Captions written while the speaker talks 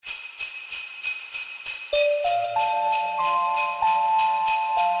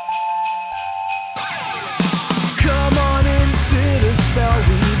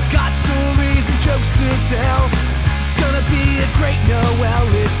to tell. It's gonna be a great Noel.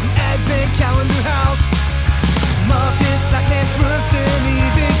 It's the Advent Calendar House. Muppets, Batman, Smurfs, and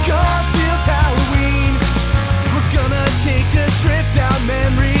even Garfield's Halloween. We're gonna take a trip down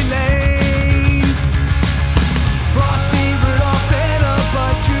memory lane. Frosty, Rudolph, and a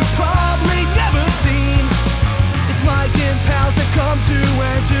bunch you've probably never seen. It's Mike and pals that come to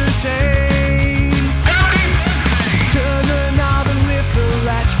entertain. Turn the knob and lift the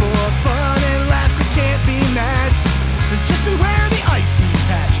latch for fun and laughs that can't be matched. But just beware the icy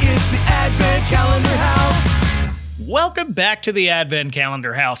patch. It's the Advent Calendar House. Welcome back to the Advent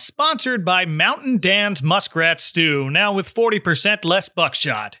Calendar House, sponsored by Mountain Dan's Muskrat Stew, now with 40% less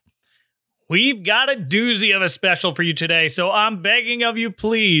buckshot. We've got a doozy of a special for you today, so I'm begging of you,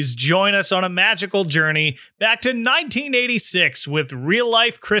 please join us on a magical journey back to 1986 with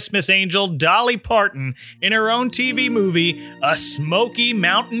real-life Christmas angel Dolly Parton in her own TV movie, A Smoky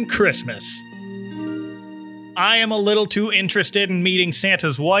Mountain Christmas. I am a little too interested in meeting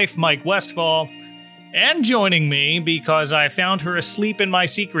Santa's wife, Mike Westfall, and joining me, because I found her asleep in my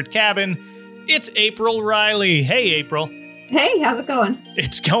secret cabin, it's April Riley. Hey, April. Hey, how's it going?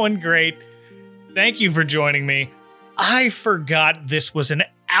 It's going great. Thank you for joining me. I forgot this was an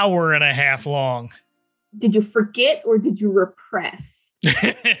hour and a half long. Did you forget or did you repress?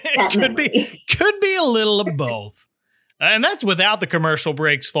 It could be a little of both. And that's without the commercial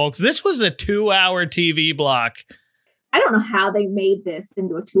breaks, folks. This was a 2-hour TV block. I don't know how they made this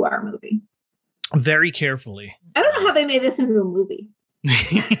into a 2-hour movie. Very carefully. I don't know how they made this into a movie.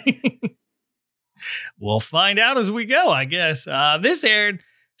 We'll find out as we go, I guess. This aired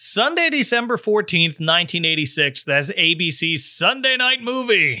Sunday, December 14th, 1986. That's ABC's Sunday Night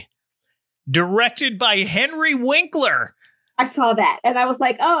Movie. Directed by Henry Winkler. I saw that and I was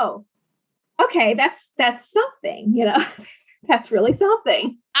like, oh, okay, that's something, you know. That's really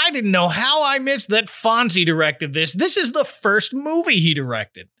something. I didn't know how I missed that Fonzie directed this. This is the first movie he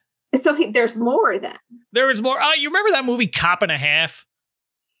directed. So there's more then. There was more. You remember that movie Cop and a Half?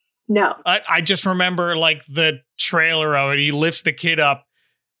 No. I just remember like the trailer of it. He lifts the kid up,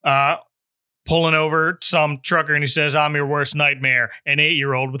 pulling over some trucker, and he says, "I'm your worst nightmare," an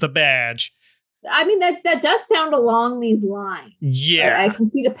 8-year-old with a badge. I mean, that does sound along these lines. Yeah. I can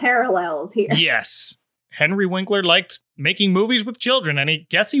see the parallels here. Yes. Henry Winkler liked making movies with children, and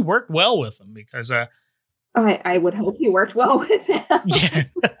he worked well with them because... I would hope you worked well with him. Yeah.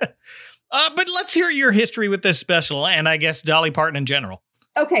 But let's hear your history with this special, and I guess Dolly Parton in general.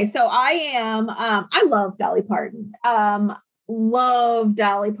 Okay, so I love Dolly Parton. Love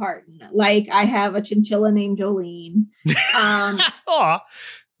Dolly Parton. Like, I have a chinchilla named Jolene.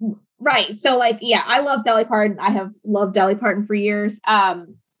 Right. So, like, yeah, I love Dolly Parton. I have loved Dolly Parton for years.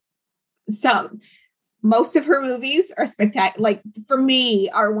 Most of her movies are spectacular. Like, for me,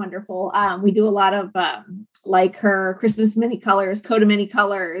 are wonderful. We do a lot of like her Christmas Many Colors, Coat of Many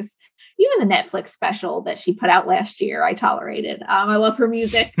Colors, even the Netflix special that she put out last year. I tolerated. I love her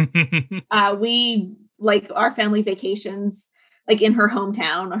music. We like our family vacations, like in her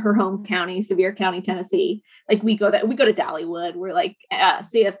hometown, her home county, Sevier County, Tennessee. Like we go to Dollywood. We're like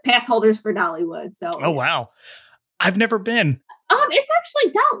pass holders for Dollywood. So oh wow, I've never been. It's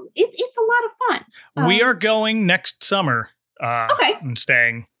actually dull. It's a lot of fun. We are going next summer. Okay. And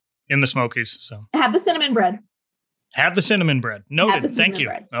staying in the Smokies. So have the cinnamon bread. Have the cinnamon bread. Noted. Thank you.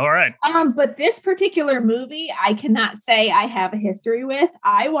 Bread. All right. But this particular movie, I cannot say I have a history with.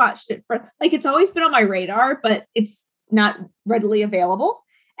 I watched it for it's always been on my radar, but it's not readily available,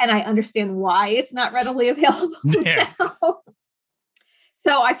 and I understand why it's not readily available now.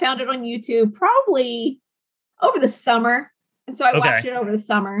 So I found it on YouTube probably over the summer. And so I watched it over the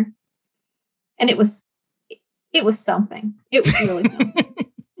summer, and it was something. It was really something.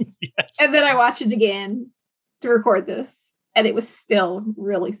 Yes. And then I watched it again to record this, and it was still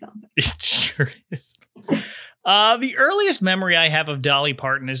really something. It sure is. The earliest memory I have of Dolly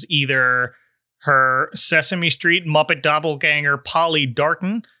Parton is either her Sesame Street Muppet doppelganger Polly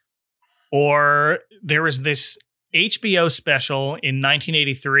Darton, or there was this HBO special in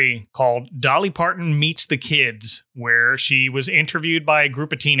 1983 called Dolly Parton Meets the Kids, where she was interviewed by a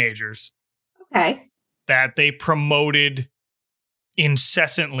group of teenagers. Okay. That they promoted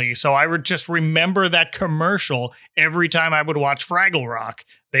incessantly. So I would just remember that commercial every time I would watch Fraggle Rock.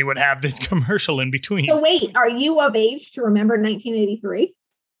 They would have this commercial in between. So wait, are you of age to remember 1983?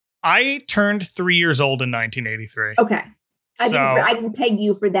 I turned 3 years old in 1983. Okay. I didn't peg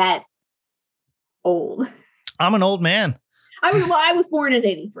you for that old. I'm an old man. I was born in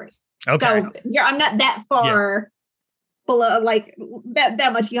 83. Okay. So I'm not that far below, like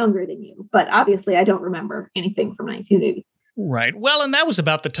that much younger than you. But obviously, I don't remember anything from 1980. Right. Well, and that was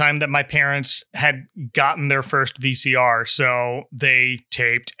about the time that my parents had gotten their first VCR, so they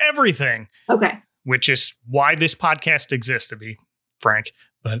taped everything. Okay. Which is why this podcast exists, to be frank.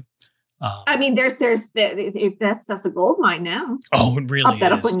 But I mean, there's that stuff's a gold mine now. Oh, it really Pop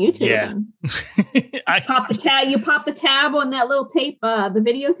that up on YouTube. Yeah. You pop the tab on that little tape, the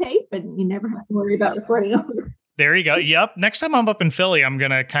videotape, and you never have to worry about recording over. There you go. Yep. Next time I'm up in Philly, I'm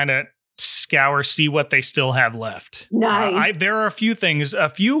gonna kind of scour, see what they still have left. Nice. There are a few things. A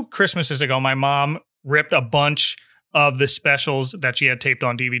few Christmases ago, my mom ripped a bunch of the specials that she had taped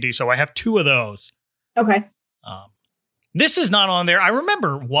on DVD, so I have 2 of those. Okay. This is not on there. I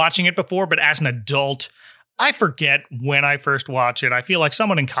remember watching it before, but as an adult, I forget when I first watched it. I feel like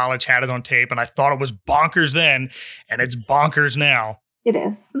someone in college had it on tape, and I thought it was bonkers then, and it's bonkers now. It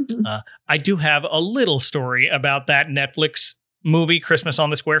is. I do have a little story about that Netflix movie, Christmas on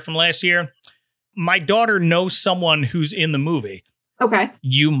the Square, from last year. My daughter knows someone who's in the movie. Okay.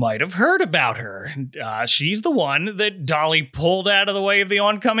 You might have heard about her. She's the one that Dolly pulled out of the way of the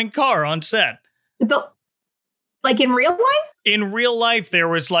oncoming car on set. Like in real life? In real life, there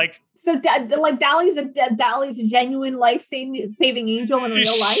was like... So like Dolly's a genuine life-saving angel in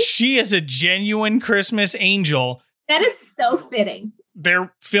real life? She is a genuine Christmas angel. That is so fitting.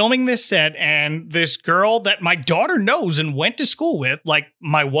 They're filming this set, and this girl that my daughter knows and went to school with, like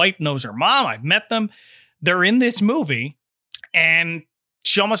my wife knows her mom, I've met them. They're in this movie, and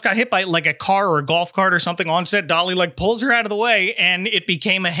she almost got hit by like a car or a golf cart or something on set. Dolly like pulls her out of the way, and it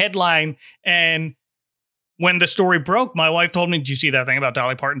became a headline. And when the story broke, my wife told me, "Did you see that thing about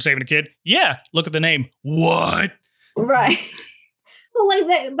Dolly Parton saving a kid?" Yeah, look at the name. What? Right. Well,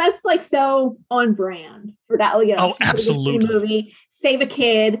 like that's like so on brand for that. You know, oh, absolutely. Movie, save a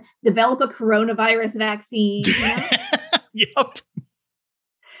kid, develop a coronavirus vaccine. You know? Yep.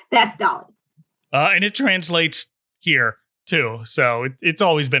 That's Dolly. And it translates here too. So it's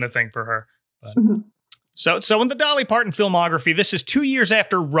always been a thing for her. But, So in the Dolly Parton filmography, this is 2 years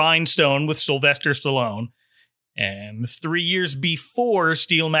after Rhinestone with Sylvester Stallone and 3 years before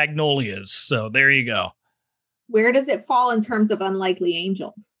Steel Magnolias. So there you go. Where does it fall in terms of Unlikely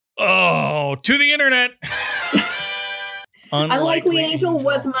Angel? Oh, to the internet. Unlikely Angel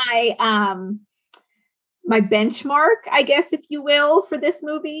was my my benchmark, I guess, if you will, for this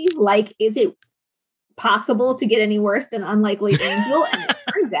movie. Like, is it possible to get any worse than Unlikely Angel? And it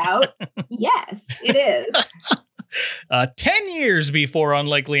turns out, yes, it is. 10 years before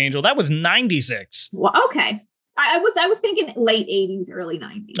Unlikely Angel. That was 96. Well, okay. I was thinking late 80s, early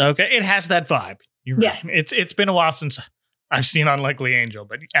 90s. Okay, it has that vibe. You're yes. Right. It's been a while since I've seen Unlikely Angel,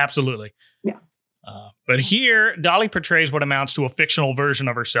 but absolutely. Yeah. But here, Dolly portrays what amounts to a fictional version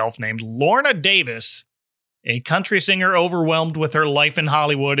of herself named Lorna Davis, a country singer overwhelmed with her life in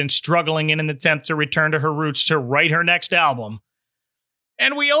Hollywood and struggling in an attempt to return to her roots to write her next album.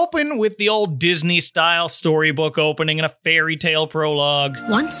 And we open with the old Disney-style storybook opening and a fairy tale prologue.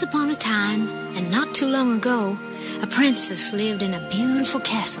 Once upon a time, and not too long ago, a princess lived in a beautiful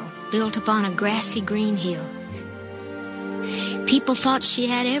castle built upon a grassy green hill. People thought she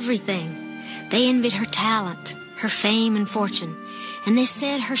had everything. They envied her talent, her fame and fortune, and they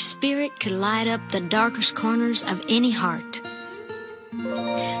said her spirit could light up the darkest corners of any heart.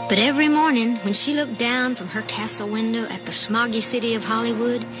 But every morning, when she looked down from her castle window at the smoggy city of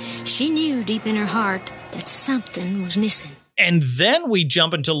Hollywood, she knew deep in her heart that something was missing. And then we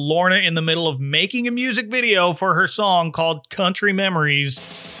jump into Lorna in the middle of making a music video for her song called Country Memories,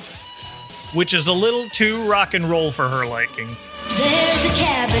 which is a little too rock and roll for her liking. There's a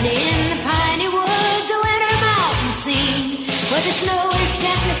cabin in the piney woods, a winter mountain scene, where the snow is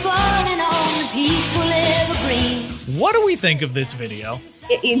gently falling on the peaceful evergreens. What do we think of this video? It's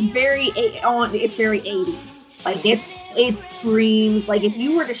very 80s. Like it screams. Like if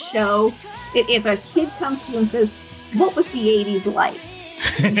you were to show, if a kid comes to you and says, "What was the 80s like?"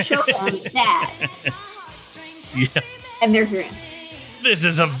 and show them that, Yeah. and they're hearing. This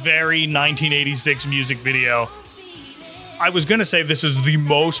is a very 1986 music video. I was going to say this is the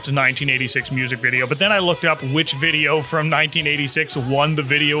most 1986 music video, but then I looked up which video from 1986 won the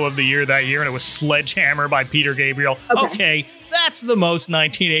video of the year that year, and it was Sledgehammer by Peter Gabriel. Okay, that's the most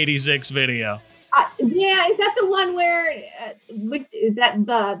 1986 video. Yeah, is that the one where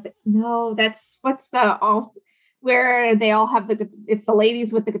where they all have it's the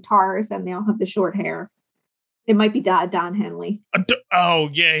ladies with the guitars and they all have the short hair. It might be Don Henley. Oh,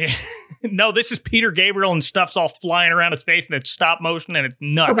 yeah. No, this is Peter Gabriel and stuff's all flying around his face and it's stop motion and it's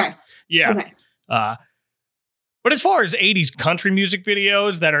nuts. Okay. Yeah. Okay. But as far as 80s country music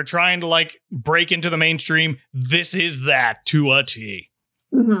videos that are trying to like break into the mainstream, this is that to a T.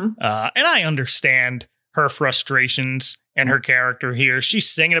 Mm-hmm. And I understand her frustrations and her character here. She's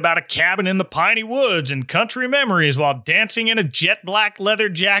singing about a cabin in the piney woods and country memories while dancing in a jet black leather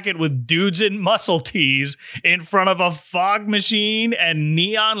jacket with dudes in muscle tees in front of a fog machine and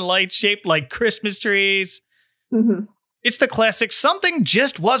neon lights shaped like Christmas trees. Mm-hmm. It's the classic something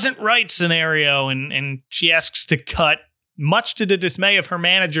just wasn't right scenario, and she asks to cut, much to the dismay of her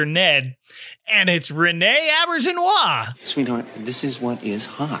manager, Ned, and it's Renee Auberjonois. Sweetheart, this is what is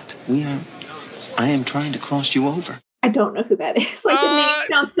hot. I am trying to cross you over. I don't know who that is. Like, the name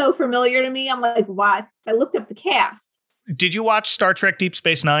sounds so familiar to me. I'm like, why? I looked up the cast. Did you watch Star Trek Deep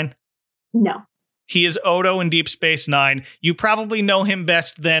Space Nine? No. He is Odo in Deep Space Nine. You probably know him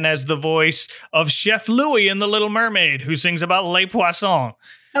best then as the voice of Chef Louis in The Little Mermaid, who sings about Les Poissons.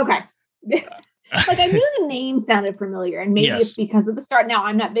 Okay. Like, I knew the name sounded familiar, and maybe it's because of the Star. Now,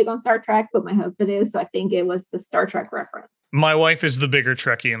 I'm not big on Star Trek, but my husband is, so I think it was the Star Trek reference. My wife is the bigger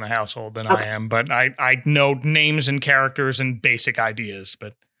Trekkie in the household than I am, but I know names and characters and basic ideas,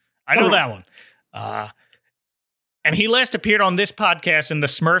 but I know that one. And he last appeared on this podcast in the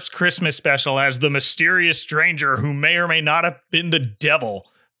Smurfs Christmas special as the mysterious stranger who may or may not have been the devil.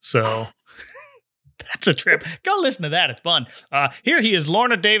 So that's a trip. Go listen to that. It's fun. Here he is,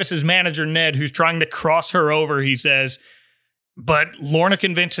 Lorna Davis's manager, Ned, who's trying to cross her over, he says. But Lorna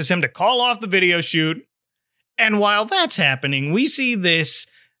convinces him to call off the video shoot. And while that's happening, we see this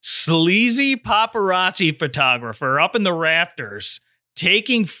sleazy paparazzi photographer up in the rafters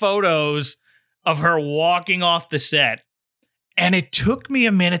taking photos of her walking off the set. And it took me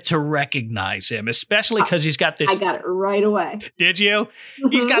a minute to recognize him, especially because he's got this. I got it right away. Did you? Mm-hmm.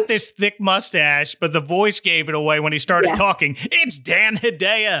 He's got this thick mustache, but the voice gave it away when he started talking. It's Dan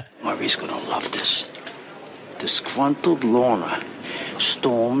Hedaya. Murray's going to love this. Disgruntled Lorna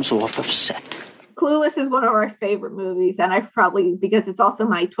storms off of set. Clueless is one of our favorite movies, and I probably, because it's also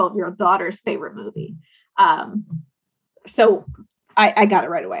my 12-year-old daughter's favorite movie. So I got it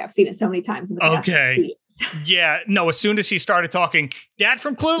right away. I've seen it so many times in the past. Okay. Yeah. No, as soon as he started talking, Dad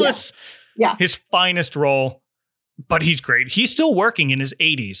from Clueless. Yeah. His finest role. But he's great. He's still working in his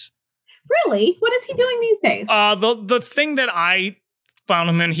 80s. Really? What is he doing these days? The thing that I found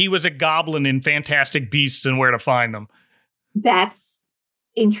him in, he was a goblin in Fantastic Beasts and Where to Find Them. That's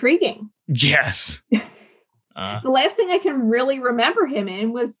intriguing. Yes. The last thing I can really remember him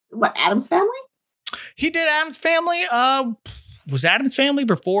in was, what, Addams Family? He did Addams Family. Was Addams Family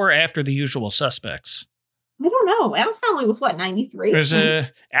before or after The Usual Suspects? I don't know. Addams Family was what, 93?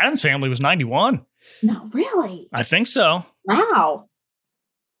 Addams Family was 91. No, really? I think so. Wow.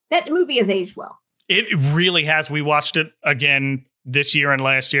 That movie has aged well. It really has. We watched it again this year and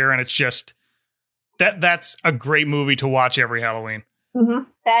last year, and it's just that's a great movie to watch every Halloween. Mm-hmm.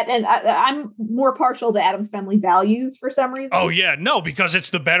 That, and I'm more partial to Addams Family Values for some reason. Oh yeah, no, because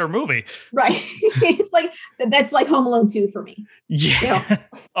it's the better movie. Right. It's like that's like Home Alone 2 for me. Yeah. You know?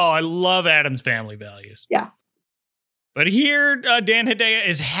 Oh, I love Addams Family Values. Yeah. But here, Dan Hedaya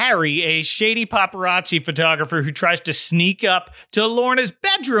is Harry, a shady paparazzi photographer who tries to sneak up to Lorna's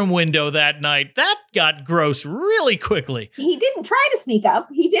bedroom window that night. That got gross really quickly. He didn't try to sneak up.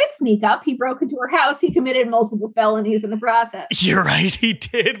 He did sneak up. He broke into her house. He committed multiple felonies in the process. You're right, he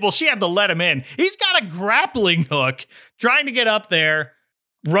did. Well, she had to let him in. He's got a grappling hook trying to get up there.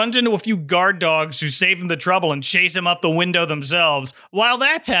 Runs into a few guard dogs who save him the trouble and chase him up the window themselves. While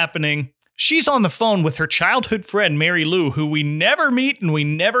that's happening, she's on the phone with her childhood friend, Mary Lou, who we never meet and we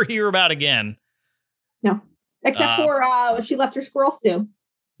never hear about again. No, except for she left her squirrel stew.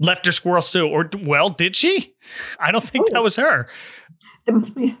 Left her squirrel stew. Or, well, did she? I don't think that was her.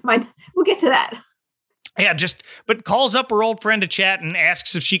 We'll get to that. Yeah, but calls up her old friend to chat and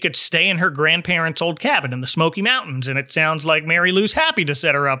asks if she could stay in her grandparents' old cabin in the Smoky Mountains. And it sounds like Mary Lou's happy to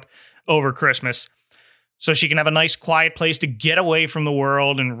set her up over Christmas, so she can have a nice quiet place to get away from the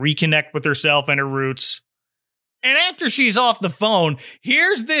world and reconnect with herself and her roots. And after she's off the phone,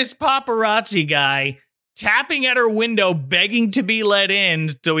 here's this paparazzi guy tapping at her window, begging to be let in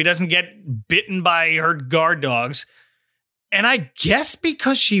so he doesn't get bitten by her guard dogs. And I guess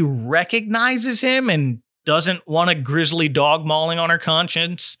because she recognizes him and doesn't want a grisly dog mauling on her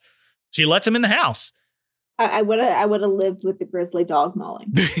conscience, she lets him in the house. I would have lived with the grizzly dog mauling.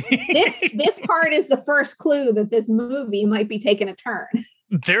 This part is the first clue that this movie might be taking a turn.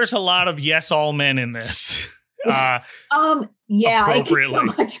 There's a lot of yes, all men in this. Yeah, it gets so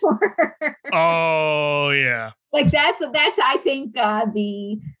much worse. Oh yeah, like that's I think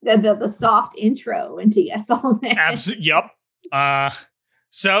the soft intro into Yes All Men. Yep.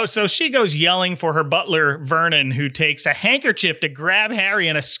 So she goes yelling for her butler Vernon, who takes a handkerchief to grab Harry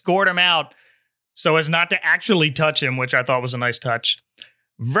and escort him out, so as not to actually touch him, which I thought was a nice touch.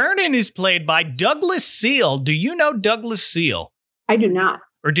 Vernon is played by Douglas Seal. Do you know Douglas Seal? I do not.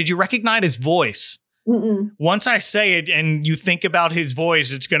 Or did you recognize his voice? Mm-mm. Once I say it and you think about his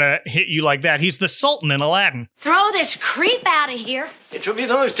voice, it's going to hit you like that. He's the Sultan in Aladdin. Throw this creep out of here. It will be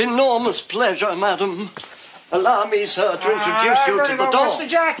the most enormous pleasure, madam. Allow me, sir, to introduce you to the dog. the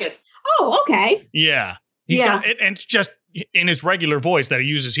jacket. Oh, okay. Yeah. He's Yeah. got it, and it's just in his regular voice that he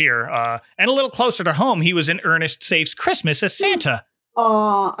uses here. And a little closer to home, he was in Ernest Saves Christmas as Santa.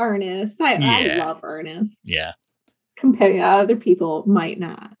 Oh, Ernest. I Yeah. love Ernest. Yeah. Compared to other people, might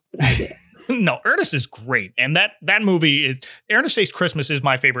not, but I do. No, Ernest is great. And that movie is Ernest Saves Christmas is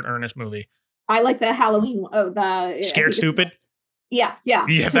my favorite Ernest movie. I like the Halloween. Oh, the Scared Stupid. Yeah. Yeah,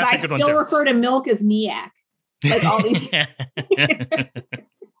 'Cause that's a I good one still too. refer to milk as Miak. Like all these.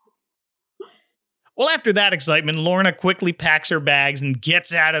 Well, after that excitement, Lorna quickly packs her bags and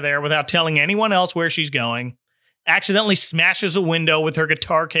gets out of there without telling anyone else where she's going. Accidentally smashes a window with her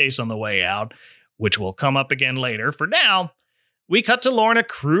guitar case on the way out, which will come up again later. For now, we cut to Lorna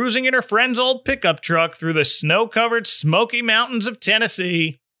cruising in her friend's old pickup truck through the snow-covered Smoky Mountains of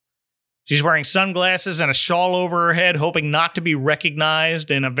Tennessee. She's wearing sunglasses and a shawl over her head, hoping not to be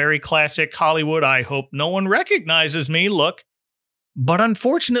recognized in a very classic Hollywood, I hope no one recognizes me look. But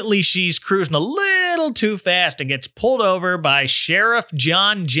unfortunately, she's cruising a little too fast and gets pulled over by Sheriff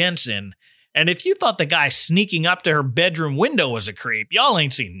John Jensen. And if you thought the guy sneaking up to her bedroom window was a creep, y'all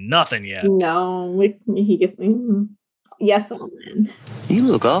ain't seen nothing yet. No, he gets me. Yes, man. You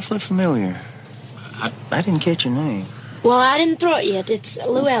look awfully familiar. I didn't catch your name. Well, I didn't throw it yet. It's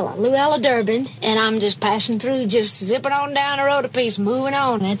Luella Durbin, and I'm just passing through, just zipping on down the road a piece, moving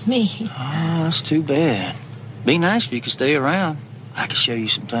on. That's me. Oh, that's too bad. Be nice if you could stay around. I could show you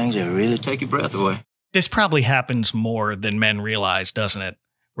some things that really take your breath away. This probably happens more than men realize, doesn't it?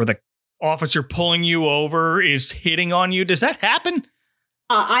 Where the officer pulling you over is hitting on you. Does that happen?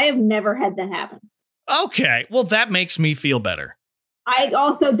 I have never had that happen. Okay, well, that makes me feel better. I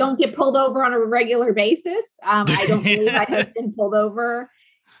also don't get pulled over on a regular basis. I don't believe I have been pulled over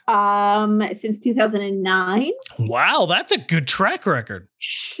since 2009. Wow, that's a good track record.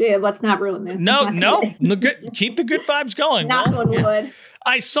 Shit, let's not ruin this. No, keep the good vibes going. Knock on wood.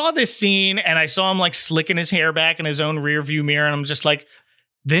 I saw this scene and I saw him like slicking his hair back in his own rear view mirror, and I'm just like,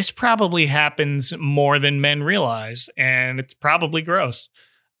 this probably happens more than men realize, and it's probably gross.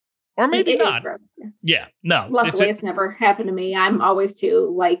 Or maybe It is not. gross. Yeah, no. Luckily, it's never happened to me. I'm always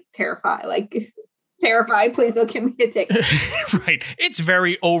too terrified. Terrified. Please don't give me a ticket. Right. It's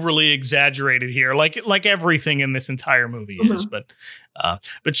very overly exaggerated here, like everything in this entire movie is. But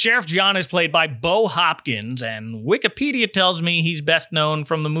Sheriff John is played by Bo Hopkins, and Wikipedia tells me he's best known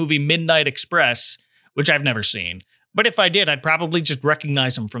from the movie Midnight Express, which I've never seen. But if I did, I'd probably just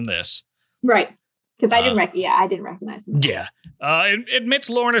recognize him from this. Right. Because I didn't recognize him. Yeah. It admits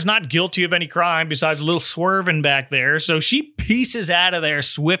Lorna's not guilty of any crime besides a little swerving back there, so she pieces out of there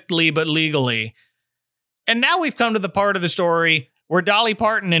swiftly but legally. And now we've come to the part of the story where Dolly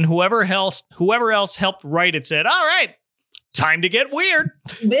Parton and whoever else helped write it said, all right, time to get weird.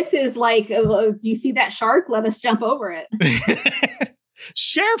 This is like, you see that shark? Let us jump over it.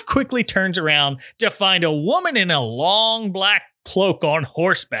 Sheriff quickly turns around to find a woman in a long black cloak on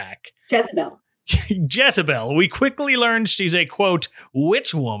horseback. Jezebel. We quickly learn she's a, quote,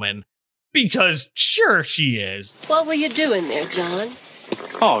 witch woman, because sure she is. What were you doing there, John?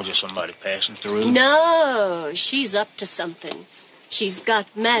 Oh, just somebody passing through. No, she's up to something. She's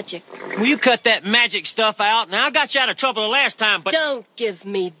got magic. Will you cut that magic stuff out? Now, I got you out of trouble the last time, but... Don't give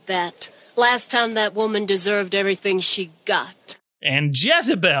me that. Last time that woman deserved everything she got. And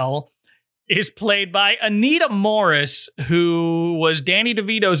Jezebel is played by Anita Morris, who was Danny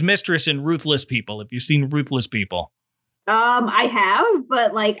DeVito's mistress in Ruthless People. If you've seen Ruthless People. I have,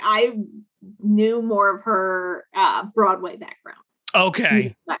 but I knew more of her Broadway background.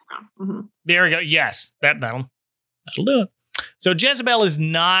 Okay. Mm-hmm. There we go. Yes, that'll do it. So Jezebel is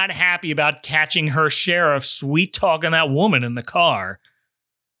not happy about catching her sheriff sweet-talking that woman in the car.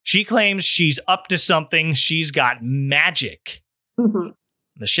 She claims she's up to something. She's got magic. Mm-hmm.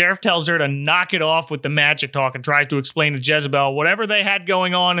 The sheriff tells her to knock it off with the magic talk and tries to explain to Jezebel whatever they had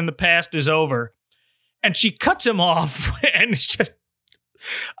going on in the past is over. And she cuts him off, and it's just...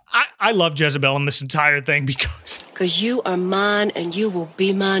 I love Jezebel in this entire thing because you are mine and you will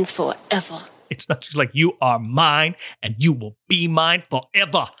be mine forever. It's not just like, you are mine and you will be mine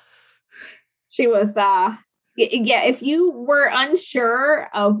forever. She was, if you were unsure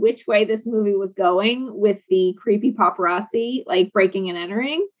of which way this movie was going with the creepy paparazzi, breaking and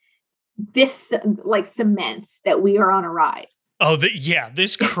entering, this, cements that we are on a ride. Oh,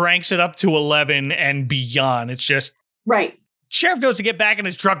 this cranks it up to 11 and beyond. It's just... Right. Sheriff goes to get back in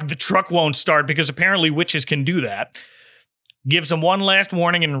his truck. The truck won't start because apparently witches can do that. Gives him one last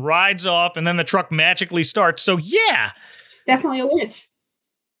warning and rides off, and then the truck magically starts. So yeah. She's definitely a witch.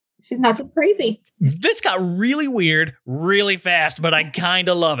 She's not just crazy. This got really weird, really fast, but I kind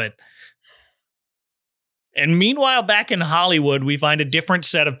of love it. And meanwhile, back in Hollywood, we find a different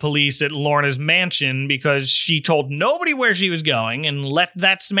set of police at Lorna's mansion because she told nobody where she was going and left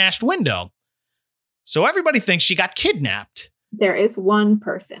that smashed window. So everybody thinks she got kidnapped. There is one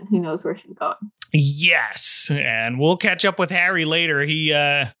person who knows where she's going. Yes, and we'll catch up with Harry later.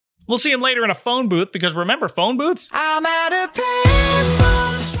 We'll see him later in a phone booth because remember phone booths? I'm at a payphone.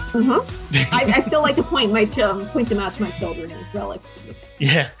 Mm-hmm. I still like to point them out to my children as relics.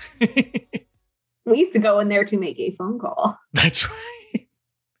 Yeah. We used to go in there to make a phone call. That's right.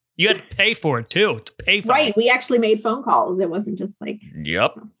 You had to pay for it, too. To pay for Right. it. We actually made phone calls. It wasn't just like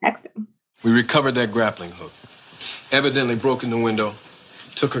texting. We recovered that grappling hook. Evidently broke in the window,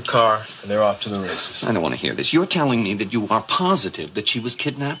 took her car, and they're off to the races. I don't want to hear this. You're telling me that you are positive that she was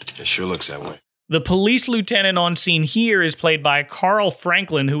kidnapped? It sure looks that way. The police lieutenant on scene here is played by Carl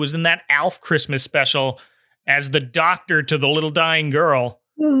Franklin, who was in that Alf Christmas special as the doctor to the little dying girl.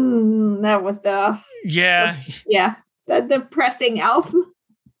 That was the depressing Alf.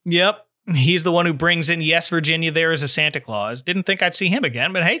 Yep. He's the one who brings in Yes, Virginia, There is a Santa Claus. Didn't think I'd see him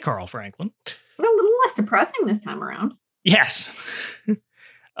again, but hey, Carl Franklin. A little less depressing this time around. Yes.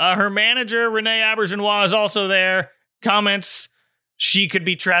 Her manager, Renee Aubergenois, is also there. Comments she could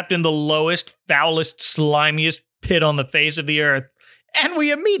be trapped in the lowest, foulest, slimiest pit on the face of the earth. And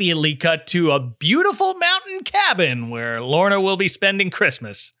we immediately cut to a beautiful mountain cabin where Lorna will be spending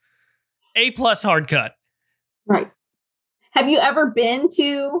Christmas. A+ hard cut. Right. Have you ever been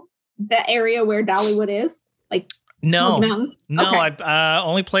to the area where Dollywood is? Like no, Okay.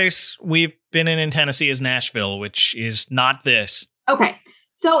 Only place we've been in Tennessee is Nashville, which is not this. Okay.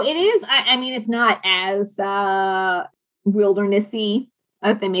 So it is, I mean, it's not as wildernessy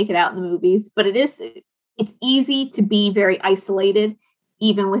as they make it out in the movies, but it's easy to be very isolated,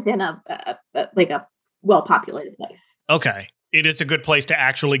 even within a well-populated place. Okay. It is a good place to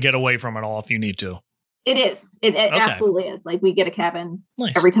actually get away from it all if you need to. It is. It absolutely is. Like we get a cabin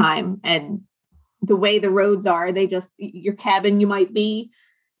every time, and the way the roads are, your cabin, you might be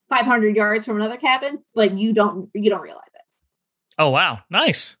 500 yards from another cabin, but you don't realize it. Oh, wow.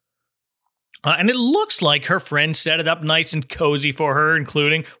 Nice. And it looks like her friends set it up nice and cozy for her,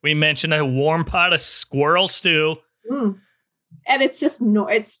 including, we mentioned, a warm pot of squirrel stew. And it's just,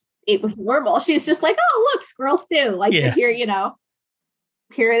 it was normal. She was just like, oh, look, squirrel stew. Like here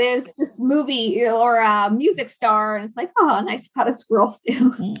it is, this movie or a music star. And it's like, oh, a nice pot of squirrel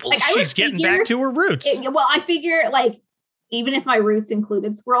stew. Well, she's getting back to her roots. I figure like, even if my roots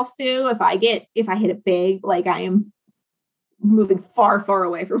included squirrel stew, if I hit it big, like I am moving far, far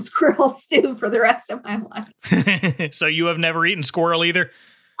away from squirrel stew for the rest of my life. So you have never eaten squirrel either?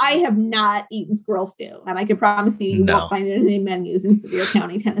 I have not eaten squirrel stew, and I can promise you won't find it in any menus in Sevier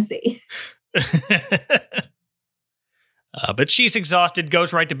County, Tennessee. But she's exhausted,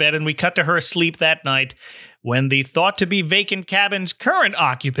 goes right to bed, and we cut to her asleep that night. When the thought-to-be-vacant cabin's current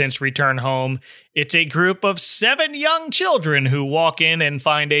occupants return home, it's a group of 7 young children who walk in and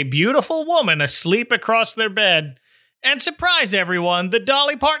find a beautiful woman asleep across their bed. And surprise everyone, the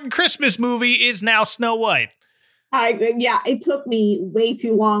Dolly Parton Christmas movie is now Snow White. It took me way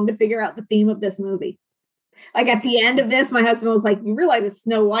too long to figure out the theme of this movie. Like at the end of this, my husband was like, you realize it's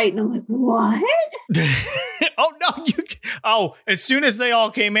Snow White? And I'm like, what? As soon as they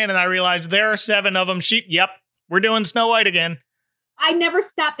all came in and I realized there are 7 of them, we're doing Snow White again. I never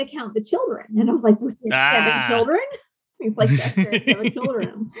stopped to count the children. And I was like, there's 7 children? He's like, yes, there are 7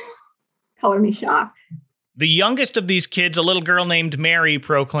 children. Color me shocked. The youngest of these kids, a little girl named Mary,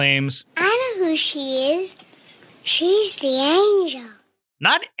 proclaims, I know who she is. She's the angel.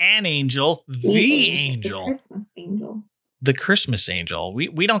 Not an angel, the angel. The Christmas angel. The Christmas angel.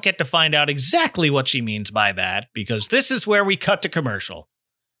 We don't get to find out exactly what she means by that, because this is where we cut to commercial.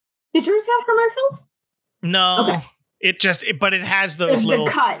 Did yours have commercials? No. Okay. But it has those little...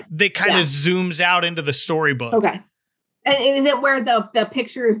 cut. They kind of zooms out into the storybook. Okay. And is it where the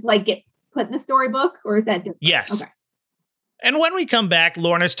pictures like get put in the storybook, or is that different? Yes. Okay. And when we come back,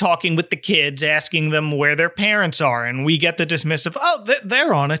 Lorna's talking with the kids, asking them where their parents are, and we get the dismissive,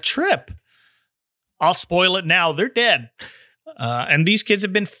 they're on a trip. I'll spoil it now, they're dead. And these kids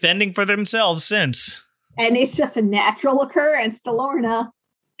have been fending for themselves since. And it's just a natural occurrence to Lorna.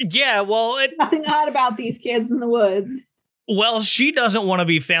 Yeah, well... Nothing odd about these kids in the woods. Well, she doesn't want to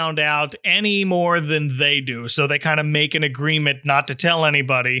be found out any more than they do, so they kind of make an agreement not to tell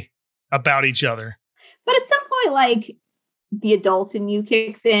anybody about each other. But at some point, like, the adult in you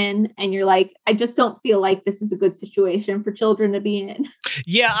kicks in and you're like, I just don't feel like this is a good situation for children to be in.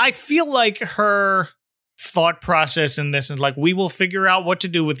 Yeah, I feel like her thought process in this is like, we will figure out what to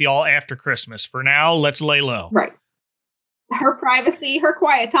do with y'all after Christmas. For now, let's lay low. Right. Her privacy, her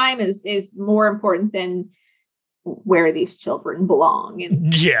quiet time is more important than where these children belong.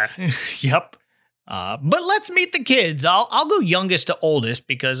 And yeah, yep. But let's meet the kids. I'll go youngest to oldest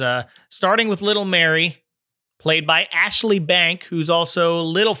because starting with little Mary, played by Ashley Bank, who's also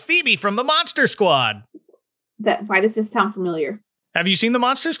little Phoebe from the Monster Squad. Why does this sound familiar? Have you seen the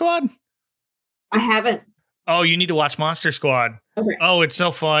Monster Squad? I haven't. Oh, you need to watch Monster Squad. Okay. Oh, it's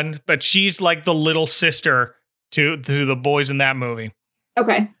so fun. But she's like the little sister to the boys in that movie.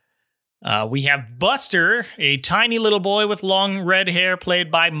 Okay. We have Buster, a tiny little boy with long red hair,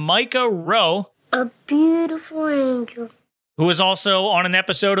 played by Micah Rowe. A beautiful angel. Who was also on an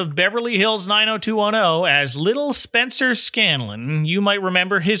episode of Beverly Hills 90210 as little Spencer Scanlon. You might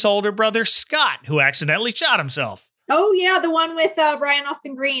remember his older brother, Scott, who accidentally shot himself. Oh, yeah, the one with Brian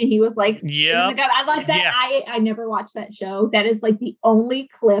Austin Green. He was like, yeah, oh my God, I like that. Yeah. I never watched that show. That is like the only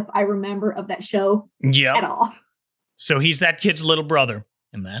clip I remember of that show at all. So he's that kid's little brother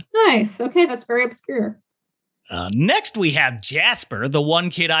in that. Nice. Okay, that's very obscure. Next, we have Jasper, the one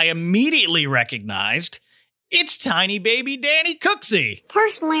kid I immediately recognized. It's tiny baby Danny Cooksey.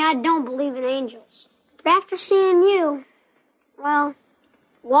 Personally, I don't believe in angels. But after seeing you, well,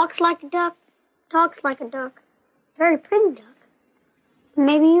 walks like a duck, talks like a duck, very pretty duck.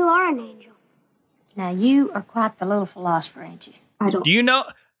 Maybe you are an angel. Now, you are quite the little philosopher, ain't you? I don't. Do you know?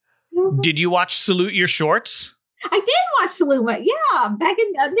 Did you watch Salute Your Shorts? I did watch Saluma. Yeah, back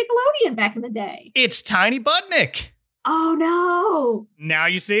in Nickelodeon back in the day. It's Tiny Budnick. Oh, no. Now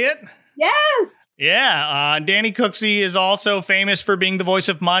you see it? Yes. Yeah, Danny Cooksey is also famous for being the voice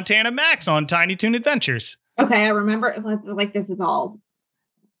of Montana Max on Tiny Toon Adventures. Okay, I remember, like, this is all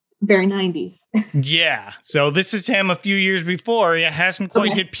very 90s. Yeah, so this is him a few years before. He hasn't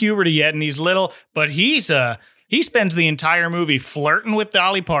quite hit puberty yet, and he's little, but he spends the entire movie flirting with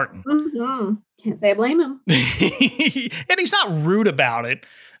Dolly Parton. Mm-hmm. Can't say I blame him. And he's not rude about it.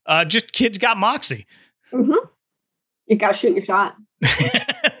 Just kids got moxie. Mm-hmm. You gotta shoot your shot.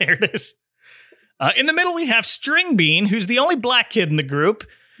 There it is. In the middle, we have String Bean, who's the only black kid in the group.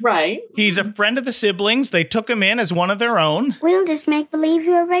 Right. He's a friend of the siblings. They took him in as one of their own. We'll just make believe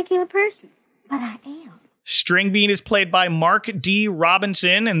you're a regular person. But I am. String Bean is played by Mark D.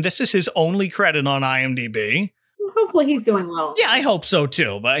 Robinson, and this is his only credit on IMDb. Hopefully he's doing well. Yeah, I hope so,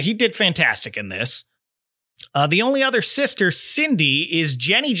 too. But he did fantastic in this. The only other sister, Cindy, is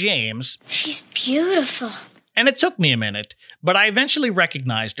Jenny James. She's beautiful. And it took me a minute, but I eventually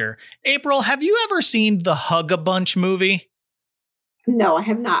recognized her. April, have you ever seen the Hug-a-Bunch movie? No, I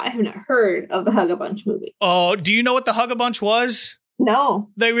have not. I have not heard of the Hug-a-Bunch movie. Oh, do you know what the Hug-a-Bunch was? No.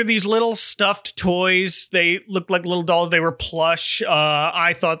 They were these little stuffed toys. They looked like little dolls. They were plush.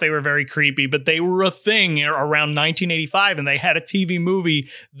 I thought they were very creepy, but they were a thing around 1985, and they had a TV movie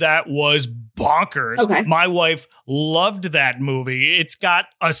that was bonkers. Okay. My wife loved that movie. It's got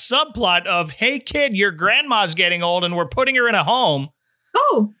a subplot of, hey, kid, your grandma's getting old, and we're putting her in a home.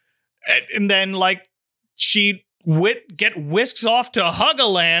 Oh. And then, like, she'd get whisked off to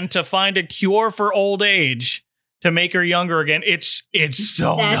Hug-a-Land to find a cure for old age. To make her younger again. It's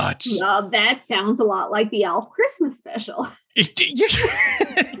so nuts. That sounds a lot like the Elf Christmas special.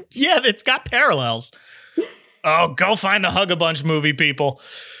 Yeah, it's got parallels. Oh, go find the Hug-a-Bunch movie, people.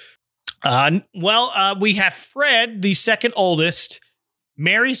 We have Fred, the second oldest.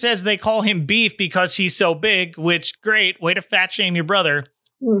 Mary says they call him Beef because he's so big, which, great, way to fat shame your brother.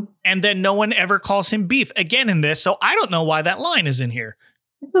 Mm. And then no one ever calls him Beef again in this, so I don't know why that line is in here.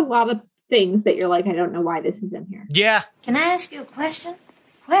 There's a lot of things that you're like, I don't know why this is in here. Yeah. Can I ask you a question?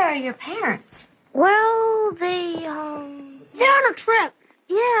 Where are your parents? Well, they're on a trip.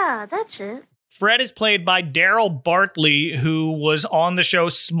 Yeah, that's it. Fred is played by Daryl Bartley, who was on the show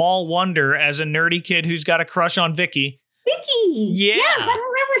Small Wonder as a nerdy kid who's got a crush on Vicky. Vicky! Yeah. Yes, I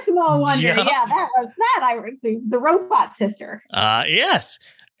remember Small Wonder. Yep. Yeah, that was the robot sister. Yes.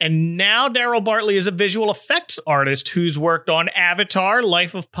 And now Daryl Bartley is a visual effects artist who's worked on Avatar,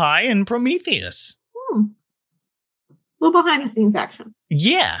 Life of Pi, and Prometheus. A little behind the scenes action.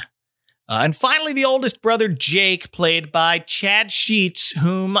 Yeah. And finally, the oldest brother, Jake, played by Chad Sheets,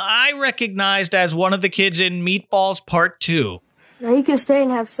 whom I recognized as one of the kids in Meatballs Part 2. Now, you can stay and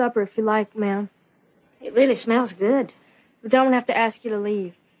have supper if you like, ma'am. It really smells good. But then I'm going to have to ask you to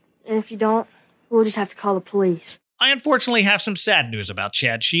leave. And if you don't, we'll just have to call the police. I unfortunately have some sad news about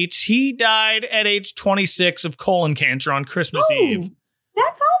Chad Sheets. He died at age 26 of colon cancer on Christmas Eve.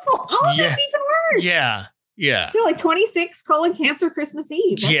 That's awful. Oh, Yeah. that's even worse. Yeah. Yeah. So like 26 colon cancer Christmas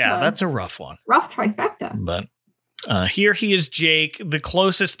Eve. That's a rough one. Rough trifecta. But here he is, Jake, the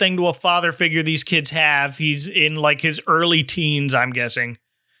closest thing to a father figure these kids have. He's in like his early teens, I'm guessing.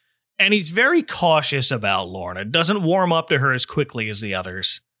 And he's very cautious about Lorna. Doesn't warm up to her as quickly as the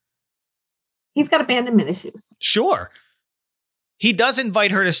others. He's got abandonment issues. Sure. He does invite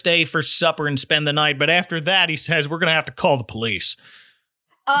her to stay for supper and spend the night, but after that, he says, we're going to have to call the police.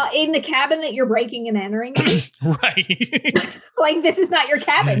 In the cabin that you're breaking and entering in? Right. Like, this is not your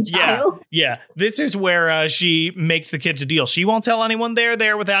cabin, child. Yeah. This is where she makes the kids a deal. She won't tell anyone they're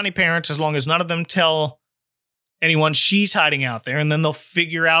there without any parents, as long as none of them tell anyone she's hiding out there, and then they'll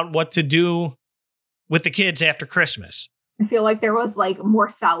figure out what to do with the kids after Christmas. I feel like there was like more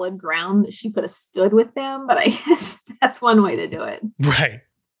solid ground that she could have stood with them, but I guess that's one way to do it. Right.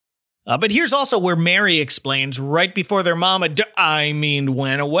 But here's also where Mary explains right before their mama,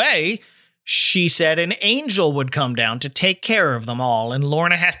 went away, she said an angel would come down to take care of them all. And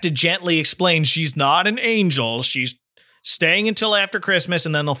Lorna has to gently explain she's not an angel. She's staying until after Christmas,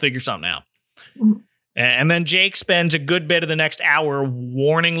 and then they'll figure something out. Mm-hmm. And then Jake spends a good bit of the next hour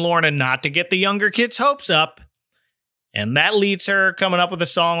warning Lorna not to get the younger kids' hopes up. And that leads her coming up with a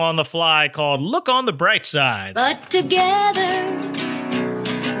song on the fly called Look on the Bright Side. But together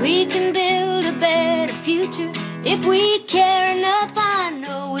we can build a better future. If we care enough, I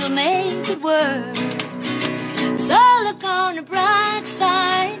know we'll make it work. So look on the bright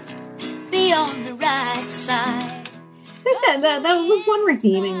side, be on the right side. I think that was one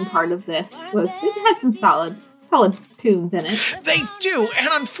redeeming part of this, was it had some solid tunes in it. They do, and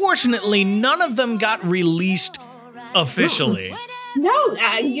unfortunately, none of them got released officially. No,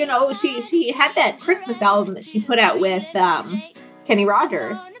 she had that Christmas album that she put out with Kenny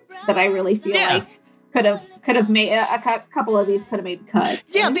Rogers that I really feel like could have made a couple of these could have made the cut.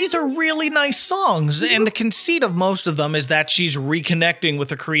 Yeah, these are really nice songs, and the conceit of most of them is that she's reconnecting with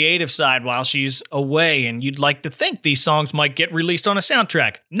the creative side while she's away, and you'd like to think these songs might get released on a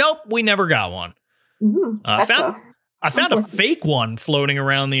soundtrack. Nope, we never got one. Mm-hmm. I found a fake one floating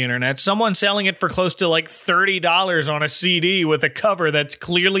around the internet. Someone selling it for close to like $30 on a CD with a cover that's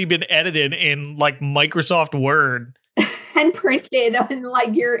clearly been edited in like Microsoft Word. And printed on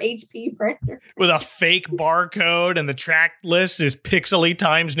like your HP printer. With a fake barcode, and the track list is pixely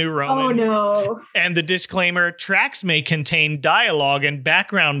Times New Roman. Oh no. And the disclaimer, tracks may contain dialogue and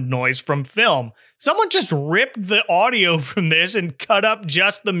background noise from film. Someone just ripped the audio from this and cut up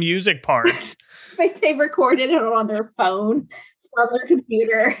just the music part. Like they recorded it on their phone from their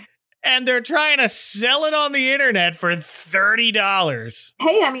computer. And they're trying to sell it on the internet for $30.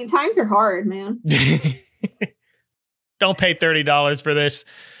 Hey, I mean, times are hard, man. Don't pay $30 for this.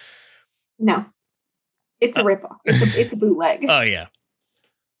 No. It's a ripoff. It's a bootleg. Oh, yeah.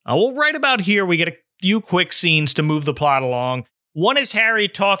 Well, right about here, we get a few quick scenes to move the plot along. One is Harry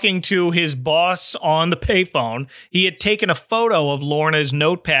talking to his boss on the payphone. He had taken a photo of Lorna's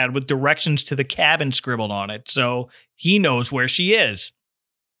notepad with directions to the cabin scribbled on it, so he knows where she is.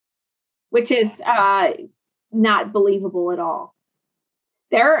 Which is not believable at all.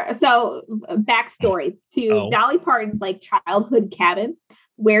 So backstory to Dolly Parton's like childhood cabin,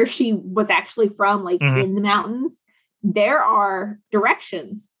 where she was actually from, like in the mountains. There are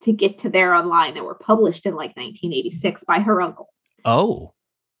directions to get to there online that were published in like 1986 by her uncle. Oh,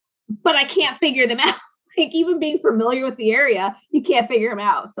 but I can't figure them out. Like even being familiar with the area, you can't figure them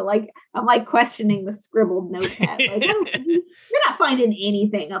out. So like I'm like questioning the scribbled notepad. Like, you're not finding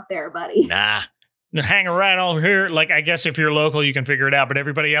anything up there, buddy. Nah. Hanging right over here. Like, I guess if you're local, you can figure it out. But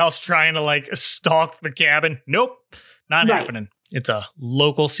everybody else trying to, like, stalk the cabin. Nope. Not happening. It's a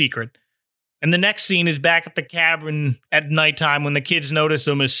local secret. And the next scene is back at the cabin at nighttime when the kids notice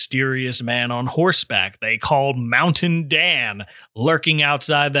a mysterious man on horseback they called Mountain Dan lurking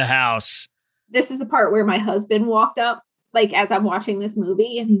outside the house. This is the part where my husband walked up, like, as I'm watching this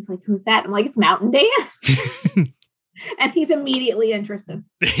movie. And he's like, who's that? I'm like, it's Mountain Dan. And he's immediately interested.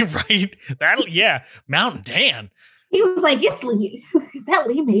 Right? Mountain Dan. He was like, it's Lee. Is that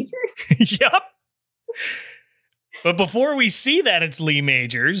Lee Majors? Yep. But before we see that it's Lee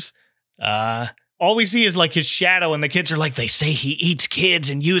Majors, all we see is like his shadow, and the kids are like, they say he eats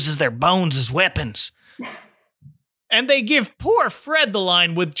kids and uses their bones as weapons. And they give poor Fred the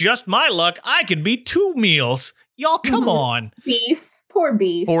line, with just my luck, I could be 2 meals. Y'all, come on. Beef. Poor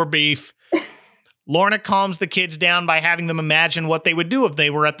beef. Poor beef. Lorna calms the kids down by having them imagine what they would do if they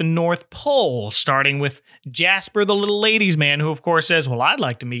were at the North Pole, starting with Jasper, the little ladies' man, who, of course, says, well, I'd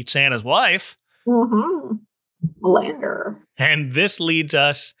like to meet Santa's wife. Mm-hmm. Lander. And this leads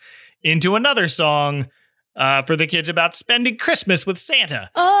us into another song for the kids about spending Christmas with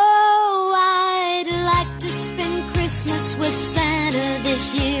Santa. Oh, I'd like to spend Christmas with Santa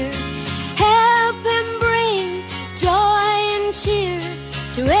this year. Help him bring joy and cheer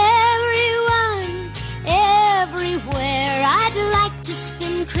to everyone, everywhere. I'd like to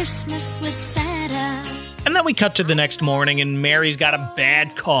spend Christmas with Santa. And then we cut to the next morning, and Mary's got a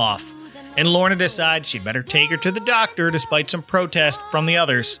bad cough. And Lorna decides she'd better take her to the doctor despite some protest from the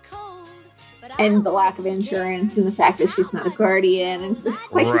others. And the lack of insurance and the fact that she's not a guardian. And it's just,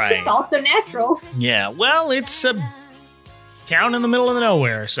 like, Right. It's just all so natural. Yeah, well, it's a town in the middle of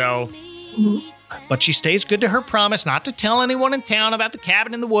nowhere, so... But she stays good to her promise not to tell anyone in town about the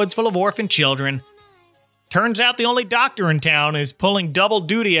cabin in the woods full of orphan children. Turns out the only doctor in town is pulling double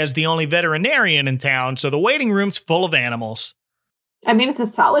duty as the only veterinarian in town, so the waiting room's full of animals. I mean, it's a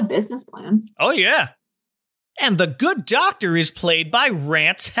solid business plan. Oh, yeah. And the good doctor is played by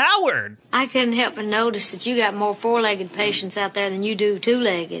Rance Howard. I couldn't help but notice that you got more four-legged patients out there than you do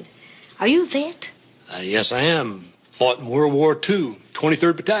two-legged. Are you a vet? Yes, I am. Fought in World War II,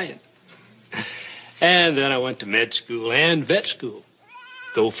 23rd Battalion. And then I went to med school and vet school.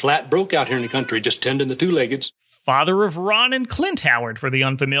 Go flat broke out here in the country just tending the two-leggeds. Father of Ron and Clint Howard, for the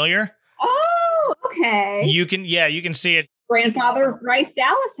unfamiliar. Oh, okay. You can see it. Grandfather of Bryce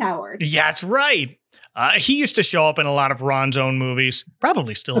Dallas Howard. Yeah, that's right. He used to show up in a lot of Ron's own movies.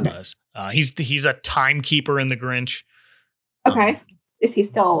 Probably still does. He's a timekeeper in The Grinch. Okay. Is he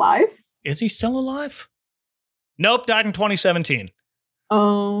still alive? Is he still alive? Nope, died in 2017.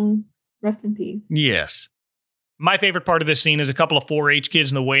 Rest in peace. Yes. My favorite part of this scene is a couple of 4-H kids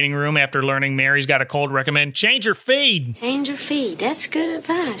in the waiting room after learning Mary's got a cold recommend, change your feed. Change your feed. That's good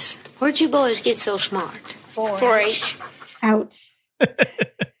advice. Where'd you boys get so smart? 4-H. Ouch.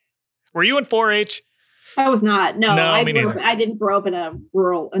 Were you in 4-H? I was not. No, I neither. I didn't grow up in a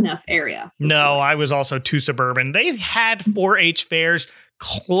rural enough area. No, I was also too suburban. They had 4-H fairs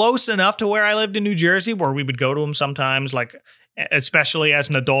close enough to where I lived in New Jersey where we would go to them sometimes, like, especially as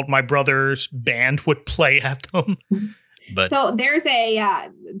an adult, my brother's band would play at them. But so there's a,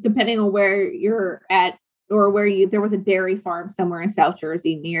 depending on where you're at or there was a dairy farm somewhere in South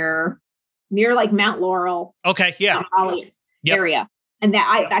Jersey near like Mount Laurel. Okay. Yeah. Area. And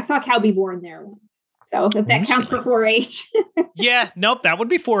that I saw Cow Be Born there once. So if that counts for 4-H. Yeah. Nope. That would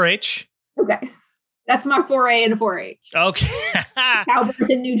be 4-H. Okay. That's my foray into 4-H. Okay. Cowbirth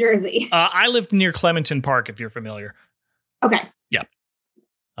in New Jersey. I lived near Clementon Park, if you're familiar. Okay. Yeah.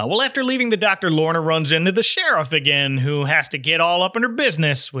 Well, after leaving the doctor, Lorna runs into the sheriff again, who has to get all up in her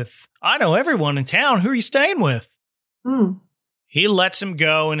business with, I know everyone in town. Who are you staying with? He lets him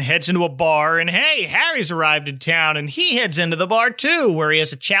go and heads into a bar, and hey, Harry's arrived in town, and he heads into the bar too, where he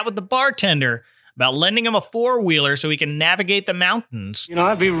has a chat with the bartender about lending him a four-wheeler so he can navigate the mountains. You know,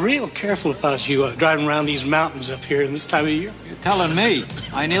 I'd be real careful if I was you driving around these mountains up here in this time of year. You're telling me.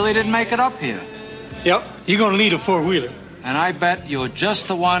 I nearly didn't make it up here. Yep, you're going to need a four-wheeler. And I bet you're just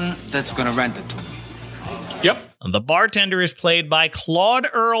the one that's going to rent it to me. Yep. The bartender is played by Claude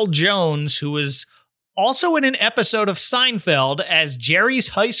Earl Jones, who is also in an episode of Seinfeld as Jerry's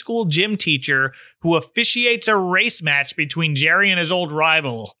high school gym teacher who officiates a race match between Jerry and his old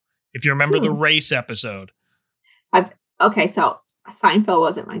rival, if you remember the race episode. Okay, so Seinfeld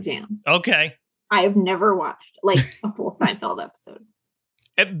wasn't my jam. Okay. I have never watched like a full Seinfeld episode.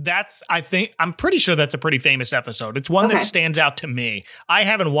 I'm pretty sure that's a pretty famous episode. It's one that stands out to me. I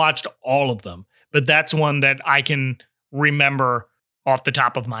haven't watched all of them, but that's one that I can remember off the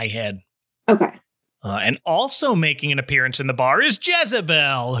top of my head. Okay. And also making an appearance in the bar is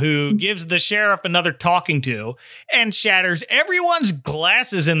Jezebel, who gives the sheriff another talking to and shatters everyone's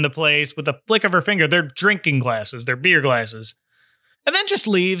glasses in the place with a flick of her finger. They're drinking glasses. They're beer glasses. And then just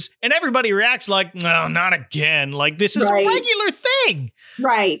leaves, and everybody reacts like, no, not again. Like, this is a regular thing.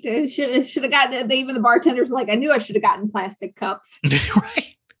 Right. It should have gotten, even the bartender's like, I knew I should have gotten plastic cups.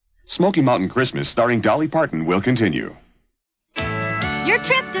 Right. Smoky Mountain Christmas, starring Dolly Parton, will continue. Your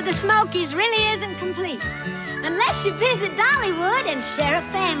trip to the Smokies really isn't complete unless you visit Dollywood and share a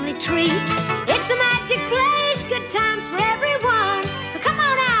family treat. It's a magic place, good times for everyone. So come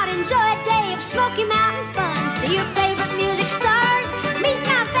on out, enjoy a day of Smoky Mountain fun. See your favorite music stars, meet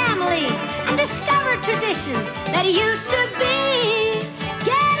my family, and discover traditions that used to be.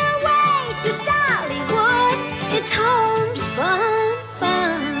 Get away to Dollywood, it's home's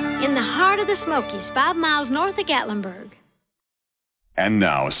fun. In the heart of the Smokies, 5 miles north of Gatlinburg. And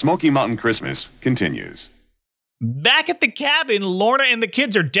now, Smoky Mountain Christmas continues. Back at the cabin, Lorna and the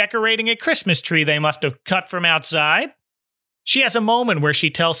kids are decorating a Christmas tree they must have cut from outside. She has a moment where she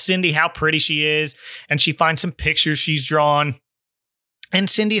tells Cindy how pretty she is, and she finds some pictures she's drawn. And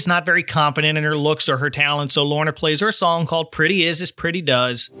Cindy's not very confident in her looks or her talent, so Lorna plays her song called Pretty Is as Pretty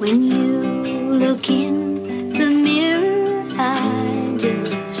Does. When you look in the mirror, I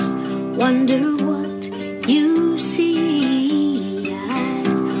just wonder what you see. I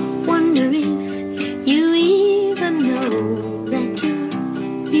wonder if you even know that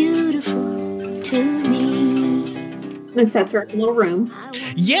you're beautiful to me. And sets her up in a little room.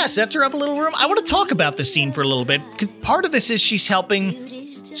 Yeah, sets her up a little room. I want to talk about this scene for a little bit, because part of this is she's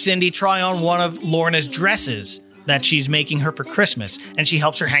helping Cindy try on one of Lorna's dresses that she's making her for Christmas, and she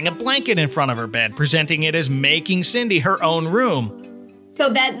helps her hang a blanket in front of her bed, presenting it as making Cindy her own room. So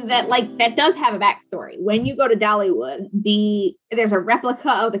that does have a backstory. When you go to Dollywood, there's a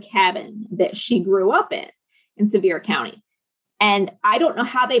replica of the cabin that she grew up in Sevier County. And I don't know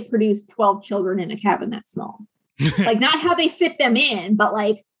how they produced 12 children in a cabin that small. Like, not how they fit them in, but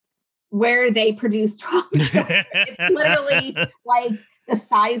like where they produced 12 children. It's literally like the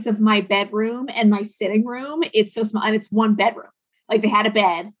size of my bedroom and my sitting room. It's so small, and it's one bedroom. Like, they had a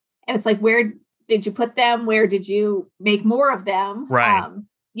bed, and it's like, where did you put them? Where did you make more of them? Right.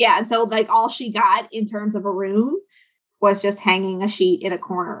 Yeah. And so like all she got in terms of a room was just hanging a sheet in a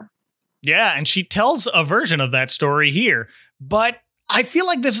corner. Yeah. And she tells a version of that story here, but I feel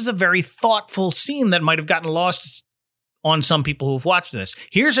like this is a very thoughtful scene that might have gotten lost on some people who've watched this.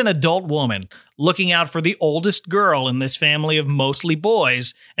 Here's an adult woman looking out for the oldest girl in this family of mostly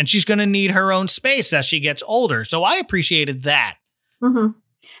boys, and she's going to need her own space as she gets older. So I appreciated that. Mm-hmm.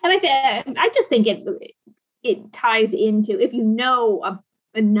 And I just think it ties into, if you know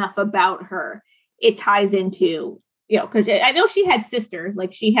enough about her, it ties into, because I know she had sisters,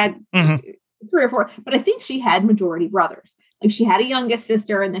 like she had 3 or 4, but I think she had majority brothers. Like, she had a youngest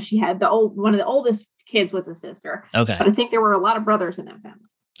sister, and then she had one of the oldest kids was a sister. Okay. But I think there were a lot of brothers in that family.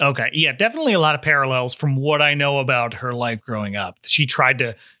 Okay. Yeah, definitely a lot of parallels from what I know about her life growing up. She tried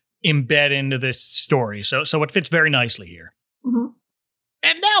to embed into this story. So it fits very nicely here. Mm-hmm.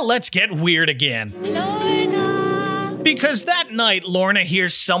 And now let's get weird again. Lorna! Because that night, Lorna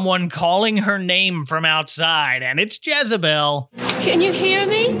hears someone calling her name from outside, and it's Jezebel. Can you hear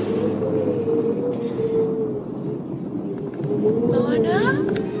me? Lorna?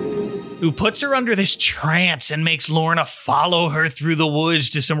 Who puts her under this trance and makes Lorna follow her through the woods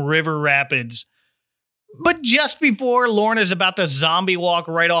to some river rapids. But just before Lorna's about to zombie walk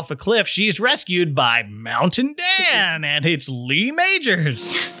right off a cliff, she's rescued by Mountain Dan, and it's Lee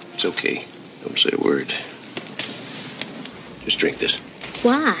Majors. It's okay. Don't say a word. Just drink this.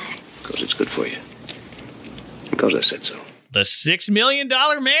 Why? Because it's good for you. Because I said so. The $6 million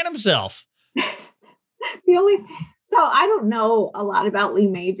man himself. So I don't know a lot about Lee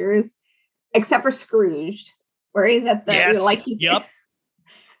Majors, except for Scrooged, where he's at the, Yep.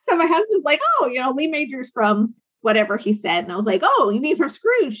 So my husband's like, oh, Lee Majors from whatever he said. And I was like, oh, you mean from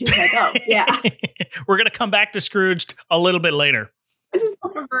Scrooge? She's like, oh, yeah. We're going to come back to Scrooged a little bit later. I just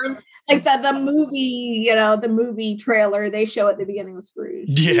remember, like, the movie, the movie trailer they show at the beginning of Scrooge.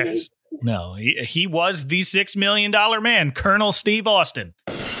 Yes. No, he was the $6 million man, Colonel Steve Austin.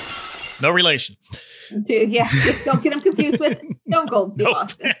 No relation. Dude, yeah, just don't get him confused with Stone Cold Steve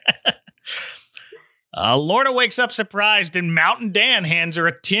Austin. Lorna wakes up surprised, and Mountain Dan hands her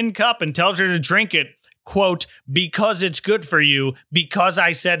a tin cup and tells her to drink it, quote, because it's good for you, because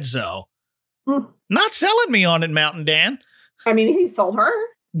I said so. Not selling me on it, Mountain Dan. I mean, he sold her.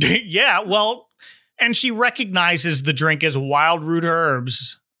 Yeah, well, and she recognizes the drink as wild root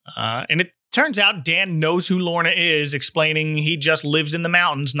herbs. And it turns out Dan knows who Lorna is, explaining he just lives in the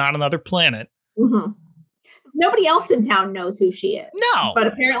mountains, not another planet. Mm-hmm. Nobody else in town knows who she is. No. But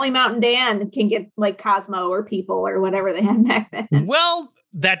apparently Mountain Dan can get like Cosmo or people or whatever they had back then. Well,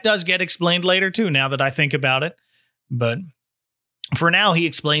 that does get explained later too, now that I think about it. But for now, he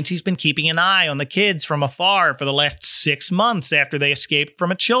explains he's been keeping an eye on the kids from afar for the last 6 months after they escaped from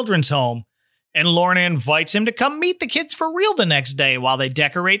a children's home. And Lorna invites him to come meet the kids for real the next day while they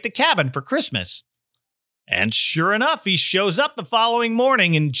decorate the cabin for Christmas. And sure enough, he shows up the following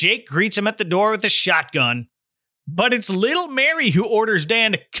morning and Jake greets him at the door with a shotgun. But it's little Mary who orders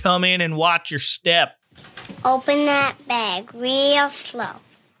Dan to come in and watch your step. Open that bag real slow.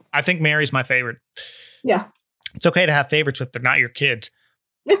 I think Mary's my favorite. Yeah. It's okay to have favorites if they're not your kids.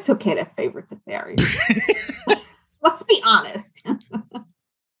 It's okay to have favorites if they are. Let's be honest.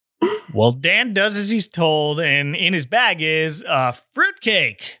 Well, Dan does as he's told, and in his bag is a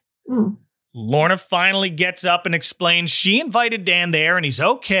fruitcake. Mm. Lorna finally gets up and explains she invited Dan there and he's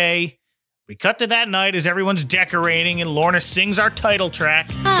okay. We cut to that night as everyone's decorating and Lorna sings our title track.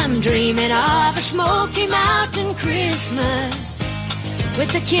 I'm dreaming of a Smoky Mountain Christmas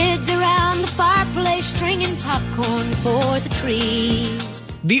with the kids around the fireplace stringing popcorn for the tree.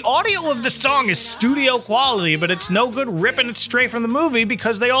 The audio of the song is studio quality, but it's no good ripping it straight from the movie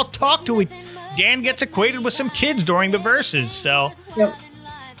because they all talk to it. Dan gets acquainted with some kids during the verses, so... Yep.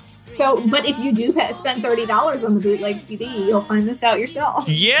 So, but if you do spend $30 on the bootleg CD, you'll find this out yourself.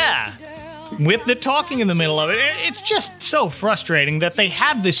 Yeah. With the talking in the middle of it, it's just so frustrating that they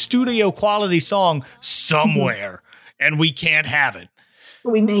have this studio quality song somewhere, and we can't have it.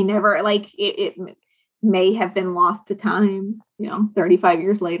 We may never, it may have been lost to time, 35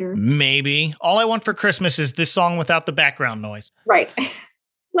 years later. Maybe. All I want for Christmas is this song without the background noise. Right.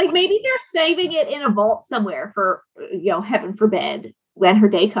 Maybe they're saving it in a vault somewhere for, heaven forbid, when her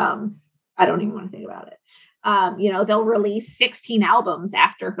day comes. I don't even want to think about it. They'll release 16 albums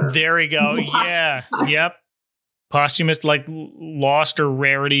after her. There we go. Yeah. Yep. Posthumous, lost or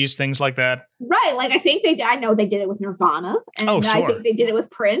rarities, things like that. Right. I know they did it with Nirvana. And sure. I think they did it with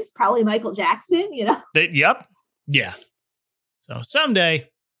Prince, probably Michael Jackson, Yep. Yeah. So someday.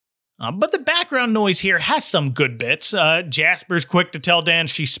 But the background noise here has some good bits. Jasper's quick to tell Dan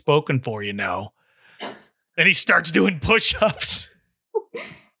she's spoken for, And he starts doing push-ups.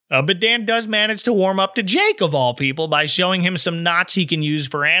 But Dan does manage to warm up to Jake, of all people, by showing him some knots he can use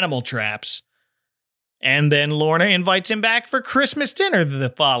for animal traps. And then Lorna invites him back for Christmas dinner the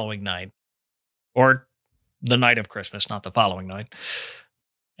following night. Or the night of Christmas, not the following night.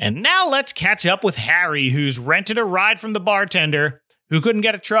 And now let's catch up with Harry, who's rented a ride from the bartender, who couldn't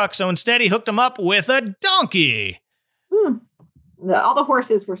get a truck, so instead he hooked him up with a donkey. All the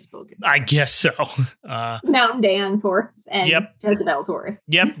horses were spoken. I guess so. Mountain Dan's horse and Jezebel's horse.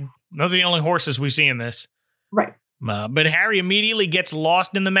 Yep. Those are the only horses we see in this. Right. But Harry immediately gets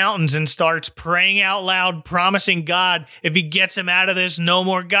lost in the mountains and starts praying out loud, promising God if he gets him out of this, no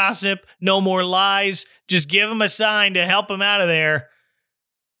more gossip, no more lies. Just give him a sign to help him out of there.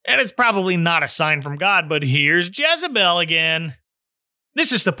 And it's probably not a sign from God, but here's Jezebel again.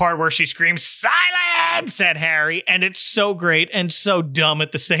 This is the part where she screams, "Silence!" at Harry, and it's so great and so dumb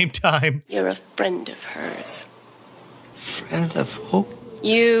at the same time. You're a friend of hers. Friend of who?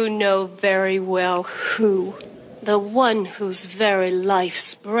 You know very well who. The one whose very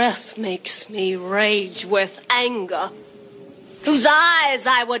life's breath makes me rage with anger. Whose eyes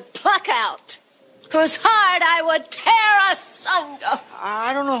I would pluck out. Whose heart I would tear asunder.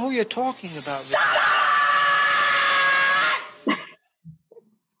 I don't know who you're talking about.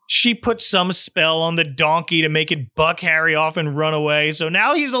 She put some spell on the donkey to make it buck Harry off and run away, so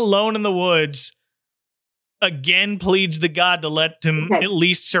now he's alone in the woods. Again pleads the God to let him at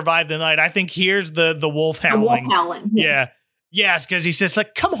least survive the night. I think here's the wolf howling. The wolf howling. Yeah. Yes, because he says,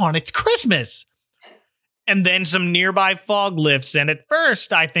 come on, it's Christmas. And then some nearby fog lifts, and at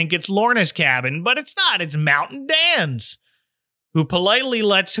first I think it's Lorna's cabin, but it's not. It's Mountain Dan's, who politely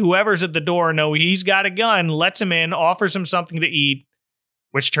lets whoever's at the door know he's got a gun, lets him in, offers him something to eat,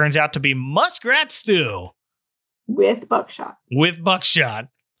 which turns out to be muskrat stew. With buckshot.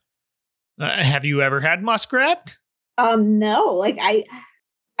 Have you ever had muskrat? No. I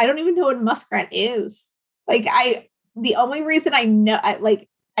don't even know what muskrat is. The only reason I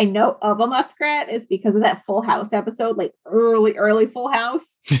know of a muskrat is because of that Full House episode, early Full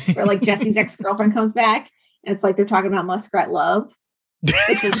House, where Jesse's ex-girlfriend comes back, and it's they're talking about muskrat love,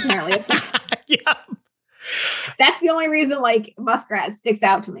 which is apparently a yeah. That's the only reason muskrat sticks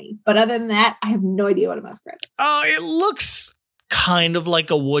out to me. But other than that, I have no idea what a muskrat is. Oh, it looks kind of like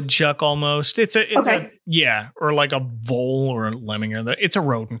a woodchuck almost. Or like a vole or a lemming. It's a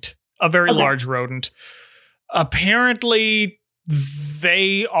rodent, a very large rodent. Apparently,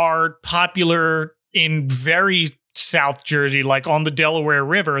 they are popular in very South Jersey, on the Delaware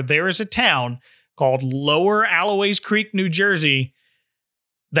River. There is a town called Lower Alloways Creek, New Jersey,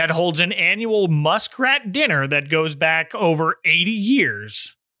 that holds an annual muskrat dinner that goes back over 80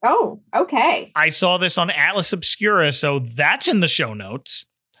 years. Oh, okay. I saw this on Atlas Obscura, so that's in the show notes.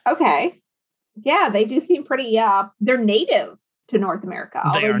 Okay. Yeah, they do seem pretty, they're native to North America.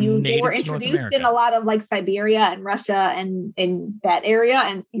 They were introduced in a lot of Siberia and Russia and in that area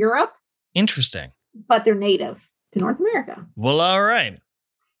and Europe. Interesting. But they're native to North America. Well, all right.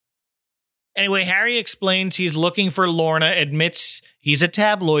 Anyway, Harry explains he's looking for Lorna, admits he's a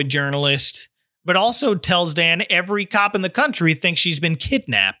tabloid journalist, but also tells Dan every cop in the country thinks she's been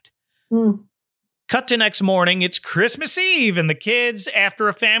kidnapped. Cut to next morning, it's Christmas Eve, and the kids, after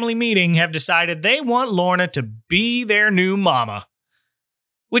a family meeting, have decided they want Lorna to be their new mama.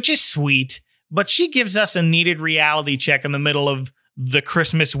 Which is sweet, but she gives us a needed reality check in the middle of the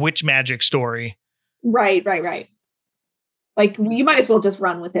Christmas witch magic story. Right. Like, you might as well just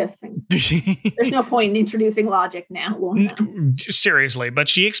run with this. There's no point in introducing logic now. Seriously, but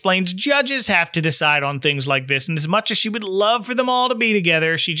she explains judges have to decide on things like this, and as much as she would love for them all to be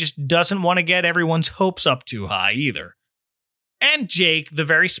together, she just doesn't want to get everyone's hopes up too high either. And Jake, the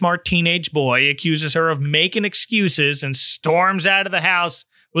very smart teenage boy, accuses her of making excuses and storms out of the house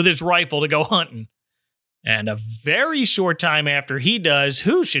with his rifle to go hunting. And a very short time after he does,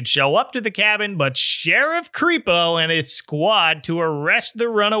 who should show up to the cabin but Sheriff Creepo and his squad to arrest the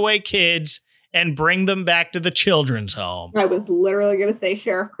runaway kids and bring them back to the children's home. I was literally going to say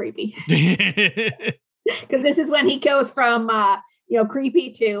Sheriff Creepy. Because this is when he goes from,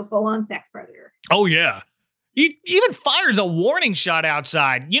 creepy to full-on sex predator. Oh, yeah. He even fires a warning shot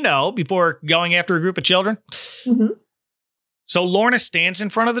outside, before going after a group of children. Mm-hmm. So Lorna stands in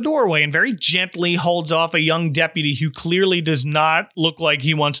front of the doorway and very gently holds off a young deputy who clearly does not look like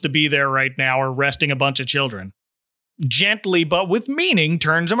he wants to be there right now, arresting a bunch of children. Gently, but with meaning,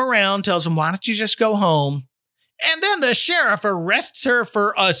 turns him around, tells him, why don't you just go home? And then the sheriff arrests her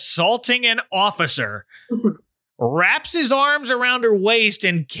for assaulting an officer, wraps his arms around her waist,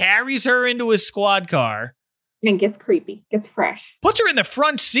 and carries her into his squad car. And gets creepy, gets fresh. Puts her in the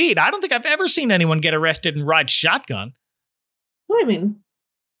front seat. I don't think I've ever seen anyone get arrested and ride shotgun. I mean,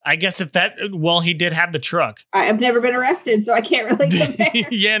 I guess he did have the truck. I've never been arrested, so I can't really compare.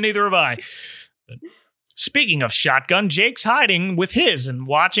 Yeah, neither have I. But speaking of shotgun, Jake's hiding with his and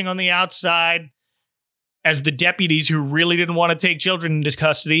watching on the outside as the deputies who really didn't want to take children into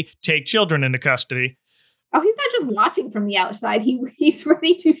custody take children into custody. Oh, he's not just watching from the outside. He's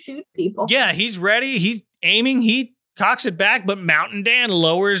ready to shoot people. Yeah, he's ready. He's aiming. He cocks it back, but Mountain Dan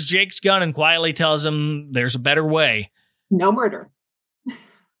lowers Jake's gun and quietly tells him there's a better way. No murder.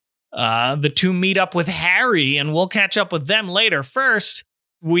 The two meet up with Harry, and we'll catch up with them later. First,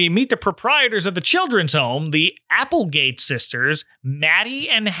 we meet the proprietors of the children's home, the Applegate sisters, Maddie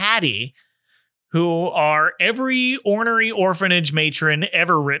and Hattie, who are every ornery orphanage matron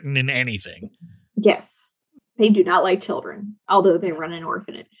ever written in anything. Yes. They do not like children, although they run an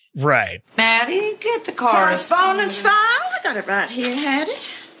orphanage. Right. Maddie, get the correspondence file. I got it right here, Hattie.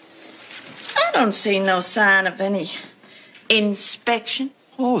 I don't see no sign of any inspection.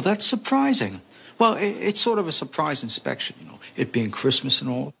 Oh, that's surprising. Well, it's sort of a surprise inspection, it being Christmas and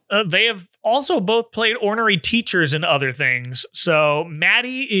all. They have also both played ornery teachers in other things. So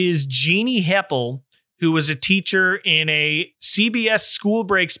Maddie is Jeannie Heppel, who was a teacher in a CBS school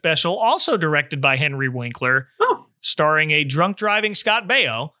break special, also directed by Henry Winkler, starring a drunk driving Scott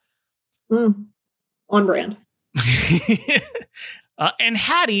Baio. On brand. And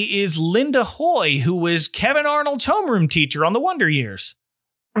Hattie is Linda Hoy, who was Kevin Arnold's homeroom teacher on The Wonder Years.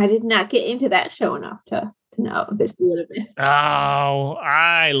 I did not get into that show enough to know that she would have been.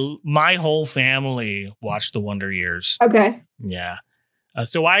 Oh, my whole family watched The Wonder Years. Okay. Yeah.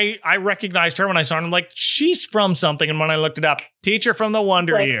 So I recognized her when I saw her. I'm like, she's from something. And when I looked it up, teacher from The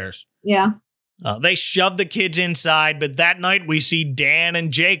Wonder Years. Yeah. They shove the kids inside, but that night we see Dan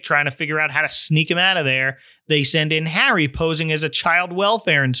and Jake trying to figure out how to sneak him out of there. They send in Harry posing as a child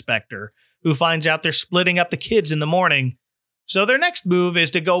welfare inspector who finds out they're splitting up the kids in the morning. So their next move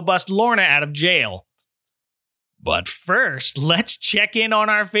is to go bust Lorna out of jail. But first, let's check in on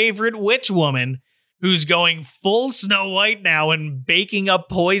our favorite witch woman, who's going full Snow White now and baking a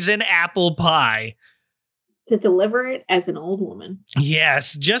poison apple pie. To deliver it as an old woman.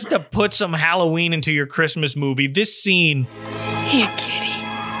 Yes, just to put some Halloween into your Christmas movie. This scene. Here, kitty.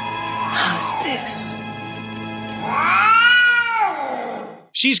 How's this?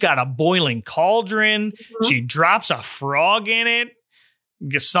 She's got a boiling cauldron. Mm-hmm. She drops a frog in it.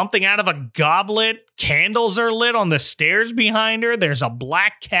 Gets something out of a goblet. Candles are lit on the stairs behind her. There's a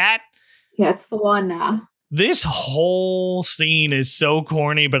black cat. Yeah, it's full on. This whole scene is so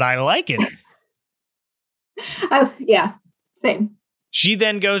corny, but I like it. Yeah, same. She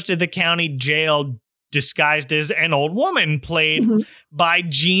then goes to the county jail disguised as an old woman played by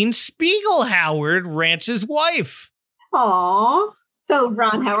Jean Spiegelhauer, Rance's wife. Aww. So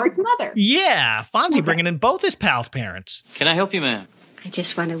Ron Howard's mother. Yeah, Fonzie bringing in both his pals' parents. Can I help you, ma'am? I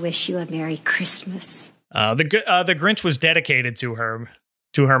just want to wish you a Merry Christmas. The Grinch was dedicated to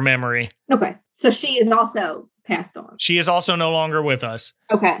her memory. Okay, so she is also passed on. She is also no longer with us.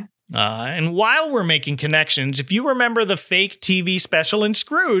 Okay. And while we're making connections, if you remember the fake TV special in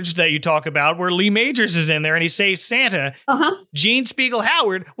Scrooge that you talk about where Lee Majors is in there and he saves Santa, Jean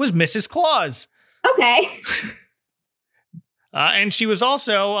Spiegelhauer was Mrs. Claus. Okay. And she was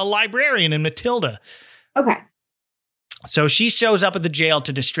also a librarian in Matilda. Okay. So she shows up at the jail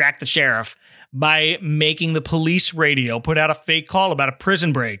to distract the sheriff by making the police radio put out a fake call about a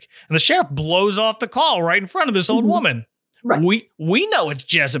prison break. And the sheriff blows off the call right in front of this old woman. Right. We know it's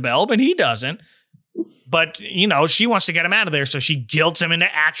Jezebel, but he doesn't. But, she wants to get him out of there, so she guilts him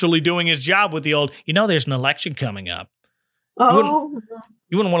into actually doing his job with the old, there's an election coming up. Oh.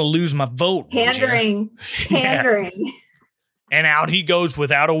 You wouldn't want to lose my vote. Pandering. Pandering. And out he goes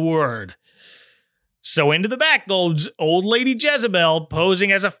without a word. So into the back goes old lady Jezebel,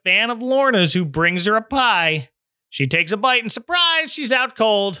 posing as a fan of Lorna's who brings her a pie. She takes a bite and surprise, she's out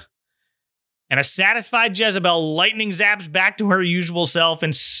cold. And a satisfied Jezebel lightning zaps back to her usual self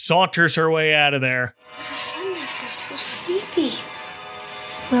and saunters her way out of there. All of a sudden, I feel so sleepy.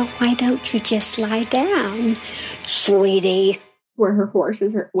 Well, why don't you just lie down, sweetie? Where her horse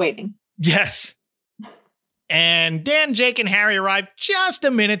is waiting. Yes. And Dan, Jake, and Harry arrive just a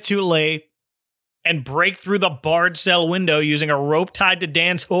minute too late and break through the barred cell window using a rope tied to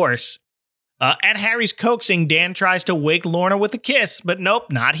Dan's horse. At Harry's coaxing, Dan tries to wake Lorna with a kiss, but nope,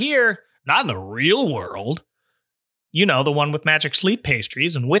 not here. Not in the real world. The one with magic sleep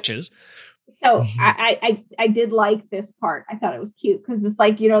pastries and witches. So I did like this part. I thought it was cute because it's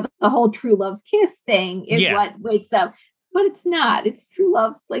like, the whole true love's kiss thing is what wakes up. But it's not. It's true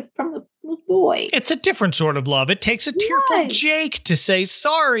love's like from the boy. It's a different sort of love. It takes a tearful Jake to say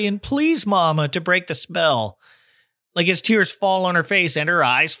sorry and please Mama to break the spell. Like his tears fall on her face and her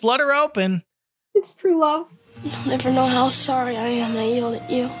eyes flutter open. It's true love. You'll never know how sorry I am I yelled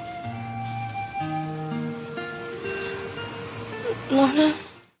at you. Lorna?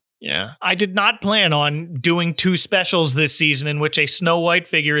 Yeah. I did not plan on doing 2 specials this season in which a Snow White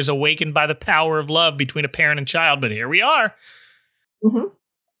figure is awakened by the power of love between a parent and child, but here we are. Mm-hmm.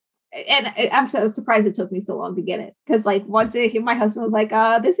 And I'm so surprised it took me so long to get it. Because, once my husband was like,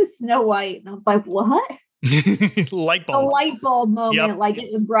 this is Snow White. And I was like, what? Light bulb. A light bulb moment, Yep.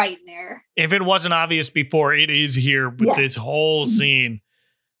 it was bright in there. If it wasn't obvious before, it is here with this whole scene.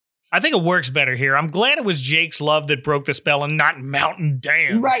 I think it works better here. I'm glad it was Jake's love that broke the spell and not Mountain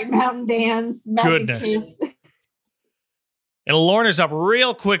Dan. Right, Mountain Dan's magic kiss. And Lorna's up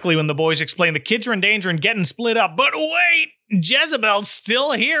real quickly when the boys explain the kids are in danger and getting split up. But wait, Jezebel's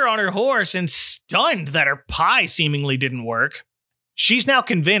still here on her horse and stunned that her pie seemingly didn't work. She's now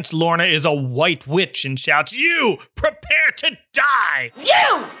convinced Lorna is a white witch and shouts, "You prepare to die!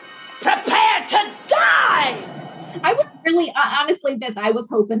 You prepare to die!" I was really, honestly, I was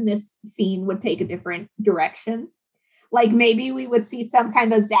hoping this scene would take a different direction. Like maybe we would see some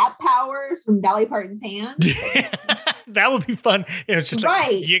kind of zap powers from Dolly Parton's hand. That would be fun. It's just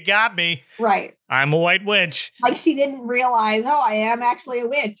right. Like, you got me. Right. I'm a white witch. Like she didn't realize, I am actually a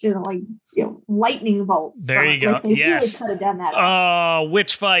witch. And lightning bolts. There you go. They yes. really could have done that.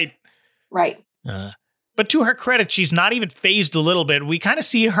 Witch fight. Right. But to her credit, she's not even phased a little bit. We kind of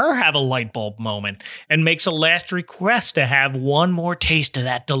see her have a light bulb moment and makes a last request to have one more taste of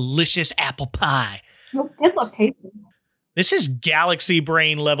that delicious apple pie. It did look tasty. This is galaxy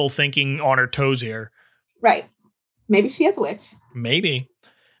brain level thinking on her toes here. Right. Maybe she is a witch. Maybe.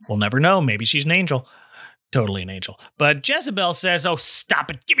 We'll never know. Maybe she's an angel. Totally an angel. But Jezebel says, "Oh,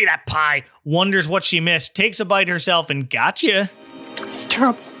 stop it. Give me that pie." Wonders what she missed. Takes a bite herself and gotcha. It's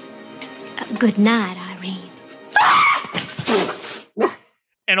terrible. Good night, Irene.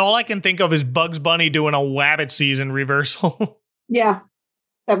 And all I can think of is Bugs Bunny doing a Wabbit season reversal. Yeah.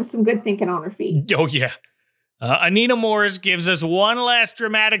 That was some good thinking on her feet. Oh, yeah. Anina Morris gives us one last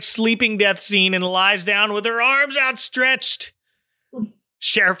dramatic sleeping death scene and lies down with her arms outstretched.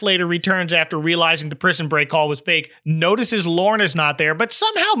 Sheriff later returns after realizing the prison break call was fake, notices Lorna's not there, but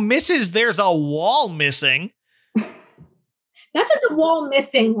somehow misses there's a wall missing. Not just a wall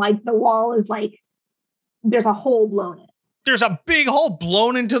missing, the wall is there's a hole blown in. There's a big hole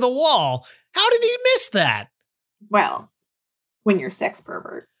blown into the wall. How did he miss that? Well, when you're a sex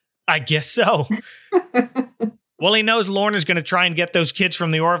pervert. I guess so. Well, he knows Lorna's going to try and get those kids from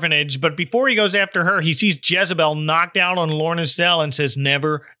the orphanage, but before he goes after her, he sees Jezebel knocked out on Lorna's cell and says,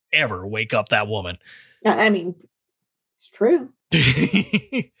 "Never, ever wake up that woman." I mean, it's true.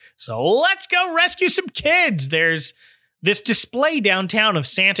 So let's go rescue some kids. There's this display downtown of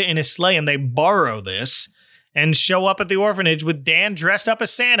Santa in his sleigh, and they borrow this and show up at the orphanage with Dan dressed up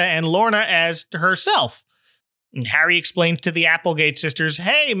as Santa and Lorna as herself. And Harry explains to the Applegate sisters,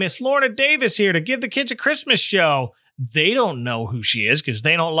 "Hey, Miss Lorna Davis here to give the kids a Christmas show." They don't know who she is because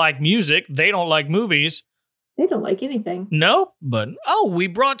they don't like music. They don't like movies. They don't like anything. Nope. But, we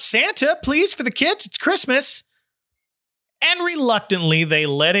brought Santa, please, for the kids. It's Christmas. And reluctantly, they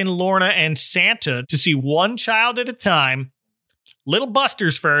let in Lorna and Santa to see one child at a time. Little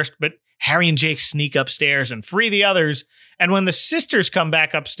Busters first, but Harry and Jake sneak upstairs and free the others. And when the sisters come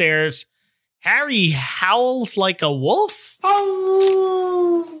back upstairs, Harry howls like a wolf.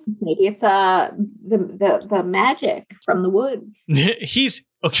 Maybe it's the magic from the woods. He's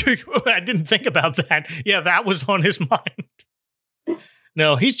okay. I didn't think about that. Yeah, that was on his mind.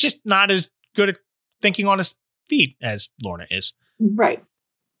 No, he's just not as good at thinking on his feet as Lorna is. Right.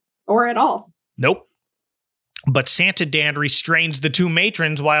 Or at all. Nope. But Santa Dan restrains the two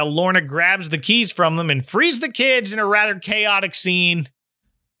matrons while Lorna grabs the keys from them and frees the kids in a rather chaotic scene.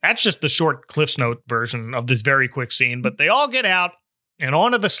 That's just the short Cliff's Note version of this very quick scene, but they all get out and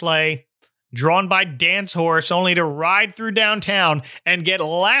onto the sleigh, drawn by Dan's horse, only to ride through downtown and get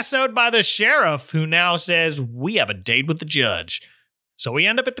lassoed by the sheriff, who now says, "We have a date with the judge." So we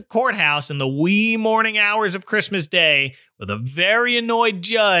end up at the courthouse in the wee morning hours of Christmas Day with a very annoyed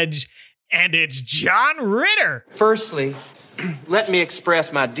judge, and it's John Ritter. Firstly, let me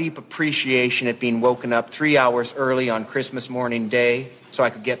express my deep appreciation at being woken up 3 hours early on Christmas morning day so I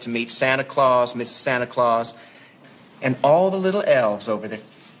could get to meet Santa Claus, Mrs. Santa Claus, and all the little elves over there.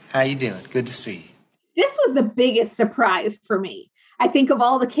 How you doing? Good to see you. This was the biggest surprise for me. I think of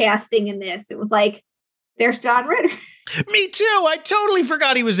all the casting in this, it was like, there's John Ritter. Me too. I totally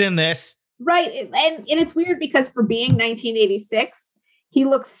forgot he was in this. Right. And it's weird because for being 1986, he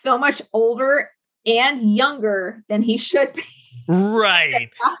looks so much older and younger than he should be. Right.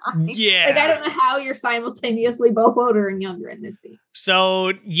 Yeah. Like, I don't know how you're simultaneously both older and younger in this scene.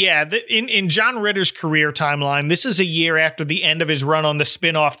 So, yeah, in John Ritter's career timeline, this is a year after the end of his run on the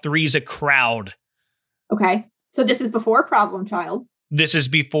spin-off Three's a Crowd. Okay. So this is before Problem Child. This is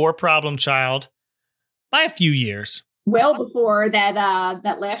before Problem Child by a few years. Well before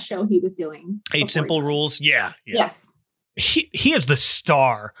that last show he was doing. Eight Simple Rules. Yeah. Yes. He is the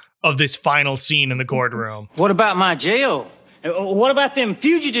star of this final scene in the courtroom. What about my jail? What about them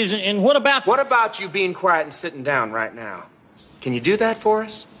fugitives? And what about you being quiet and sitting down right now? Can you do that for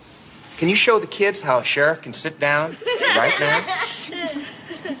us? Can you show the kids how a sheriff can sit down right now?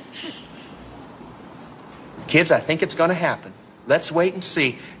 Kids, I think it's going to happen. Let's wait and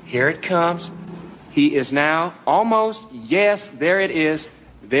see. Here it comes. He is now almost, yes, there it is.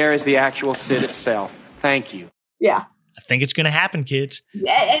 There is the actual sit itself. Thank you. Yeah. I think it's going to happen, kids.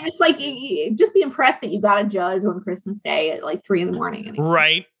 Yeah, and it's like, just be impressed that you got a judge on Christmas Day at like 3 a.m. Anyway.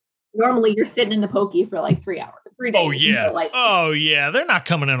 Right. Normally you're sitting in the pokey for like 3 hours, 3 days. Oh, yeah. They're not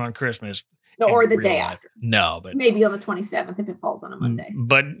coming in on Christmas. No, or the day after. No, but maybe on the 27th if it falls on a Monday.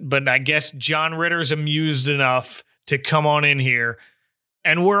 But I guess John Ritter's amused enough to come on in here,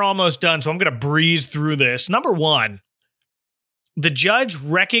 and we're almost done, so I'm going to breeze through this. Number one, the judge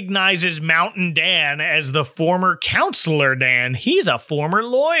recognizes Mountain Dan as the former counselor Dan. He's a former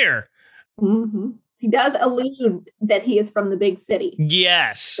lawyer. Mm-hmm. He does allude that he is from the big city.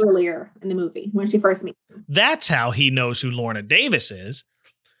 Yes. Earlier in the movie, when she first meets him. That's how he knows who Lorna Davis is.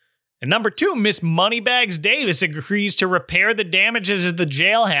 And number two, Miss Moneybags Davis agrees to repair the damages at the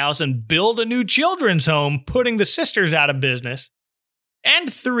jailhouse and build a new children's home, putting the sisters out of business.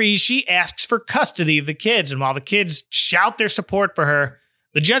 And three, she asks for custody of the kids. And while the kids shout their support for her,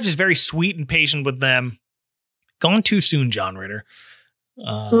 the judge is very sweet and patient with them. Gone too soon, John Ritter.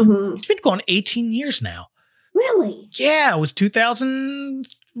 It's been gone 18 years now. Really? Yeah, it was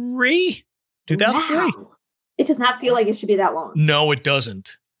 2003? 2003. Wow. It does not feel like it should be that long. No, it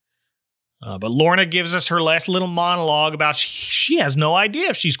doesn't. But Lorna gives us her last little monologue about she has no idea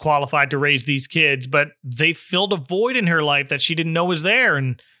if she's qualified to raise these kids, but they filled a void in her life that she didn't know was there.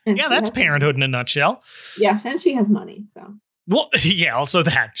 And yeah, that's parenthood in a nutshell. Yeah, and she has money, so. Well, yeah, also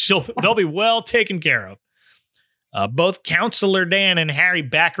that. They'll be well taken care of. Both Counselor Dan and Harry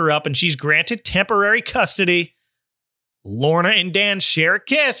back her up, and she's granted temporary custody. Lorna and Dan share a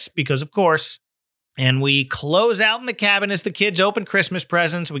kiss, because of course. And we close out in the cabin as the kids open Christmas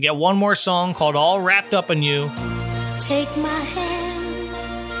presents. We get one more song called All Wrapped Up in You. Take my hand,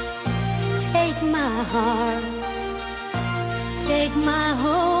 take my heart, take my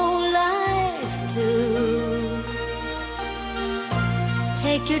whole life too.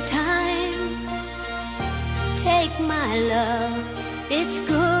 Take your time, take my love. It's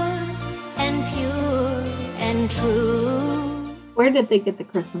good and pure and true. Where did they get the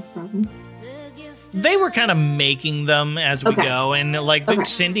Christmas presents? They were kind of making them as we go, and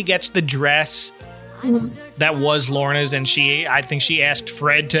Cindy gets the dress that was Lorna's, and I think she asked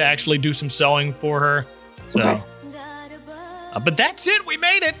Fred to actually do some sewing for her. So, but that's it. We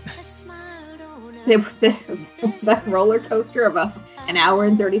made it. The roller coaster of an hour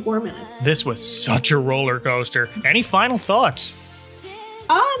and 34 minutes. This was such a roller coaster. Any final thoughts?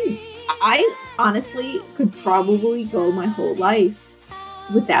 I honestly could probably go my whole life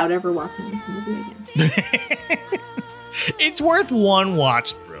without ever watching this movie again. It's worth one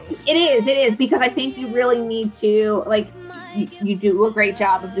watch through. It is because I think you really need to, like, you do a great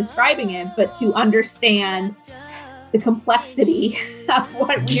job of describing it, but to understand the complexity of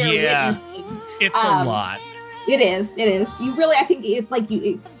what we're witnessing. It's a lot. It is. You really, I think it's like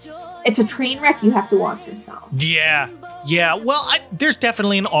it's a train wreck you have to watch yourself. Yeah. Well, there's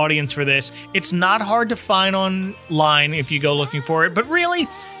definitely an audience for this. It's not hard to find online if you go looking for it, but really,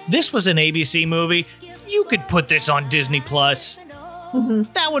 this was an ABC movie. You could put this on Disney Plus.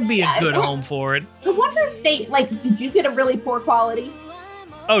 Mm-hmm. That would be a good home for it. I wonder if they, like, did you get a really poor quality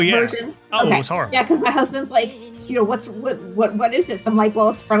version? Oh, okay. It was horrible. Yeah, because my husband's like, what is this? I'm like, well,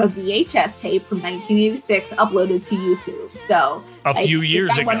 it's from a VHS tape from 1986 uploaded to YouTube. So a few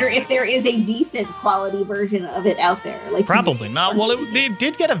years ago. I wonder if there is a decent quality version of it out there. Like, probably not. Well, they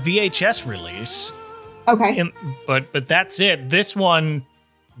did get a VHS release. Okay. But that's it. This one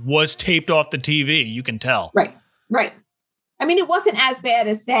was taped off the TV. You can tell. Right. I mean, it wasn't as bad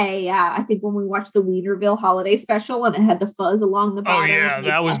as, say, I think when we watched the Wienerville holiday special and it had the fuzz along the bottom. Oh, yeah,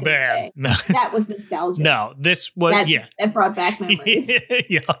 that was bad. No. That was nostalgic. No, this was, That brought back memories.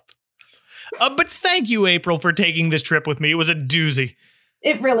 Yeah. But thank you, April, for taking this trip with me. It was a doozy.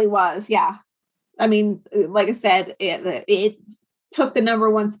 It really was, yeah. I mean, like I said, it took the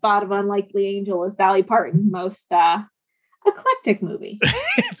number one spot of Unlikely Angel as Dolly Parton's most eclectic movie.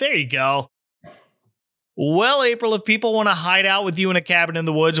 There you go. Well, April, if people want to hide out with you in a cabin in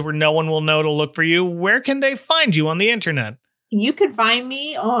the woods where no one will know to look for you, where can they find you on the internet? You can find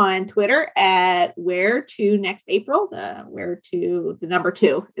me on Twitter at where to next April. The number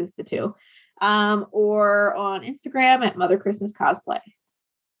 2 is the 2. Or on Instagram at Mother Christmas Cosplay.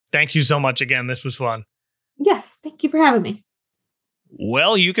 Thank you so much again. This was fun. Yes, thank you for having me.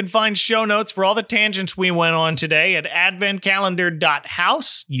 Well, you can find show notes for all the tangents we went on today at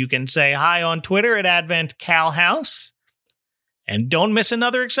adventcalendar.house. You can say hi on Twitter at adventcalhouse. And don't miss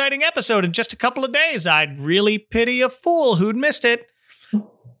another exciting episode in just a couple of days. I'd really pity a fool who'd missed it.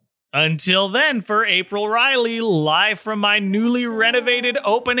 Until then, for April Riley, live from my newly renovated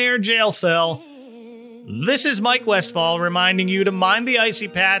open-air jail cell, this is Mike Westfall reminding you to mind the icy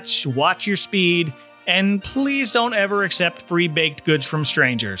patch, watch your speed, and please don't ever accept free baked goods from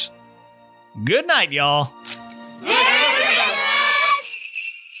strangers. Good night, y'all.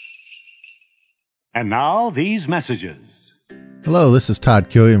 And now, these messages. Hello, this is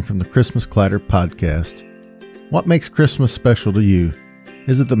Todd Killian from the Christmas Clatter podcast. What makes Christmas special to you?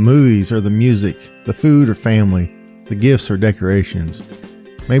 Is it the movies or the music, the food or family, the gifts or decorations?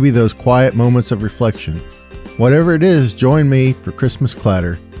 Maybe those quiet moments of reflection. Whatever it is, join me for Christmas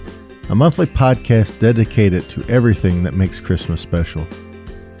Clatter, a monthly podcast dedicated to everything that makes Christmas special.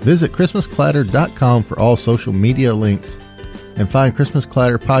 Visit ChristmasClatter.com for all social media links and find Christmas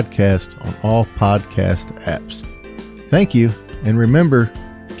Clatter Podcast on all podcast apps. Thank you, and remember,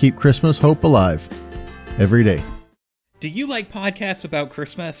 keep Christmas hope alive every day. Do you like podcasts about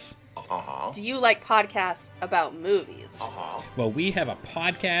Christmas? Uh-huh. Do you like podcasts about movies? Uh-huh. Well, we have a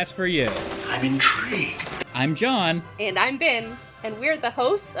podcast for you. I'm intrigued. I'm John. And I'm Ben. And we're the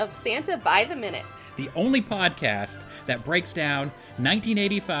hosts of Santa by the Minute, the only podcast that breaks down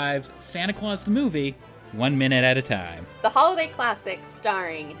 1985's Santa Claus the movie 1 minute at a time. The holiday classic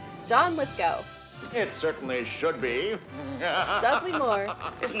starring John Lithgow. It certainly should be. Dudley Moore.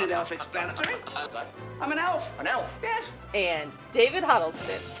 Isn't it self-explanatory? I'm an elf. An elf? Yes. And David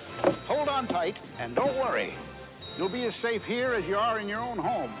Huddleston. Hold on tight and don't worry. You'll be as safe here as you are in your own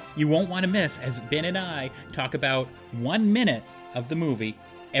home. You won't want to miss as Ben and I talk about 1 minute of the movie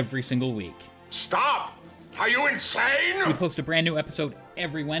every single week. Stop! Are you insane? We post a brand new episode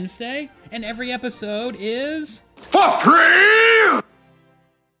every Wednesday, and every episode is... for free!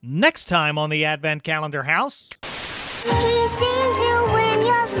 Next time on the Advent Calendar House... He sees you when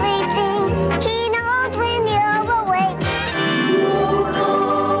you're sleeping. He knows when you're awake.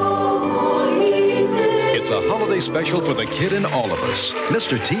 It's a holiday special for the kid in all of us.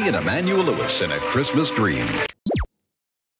 Mr. T and Emmanuel Lewis in A Christmas Dream.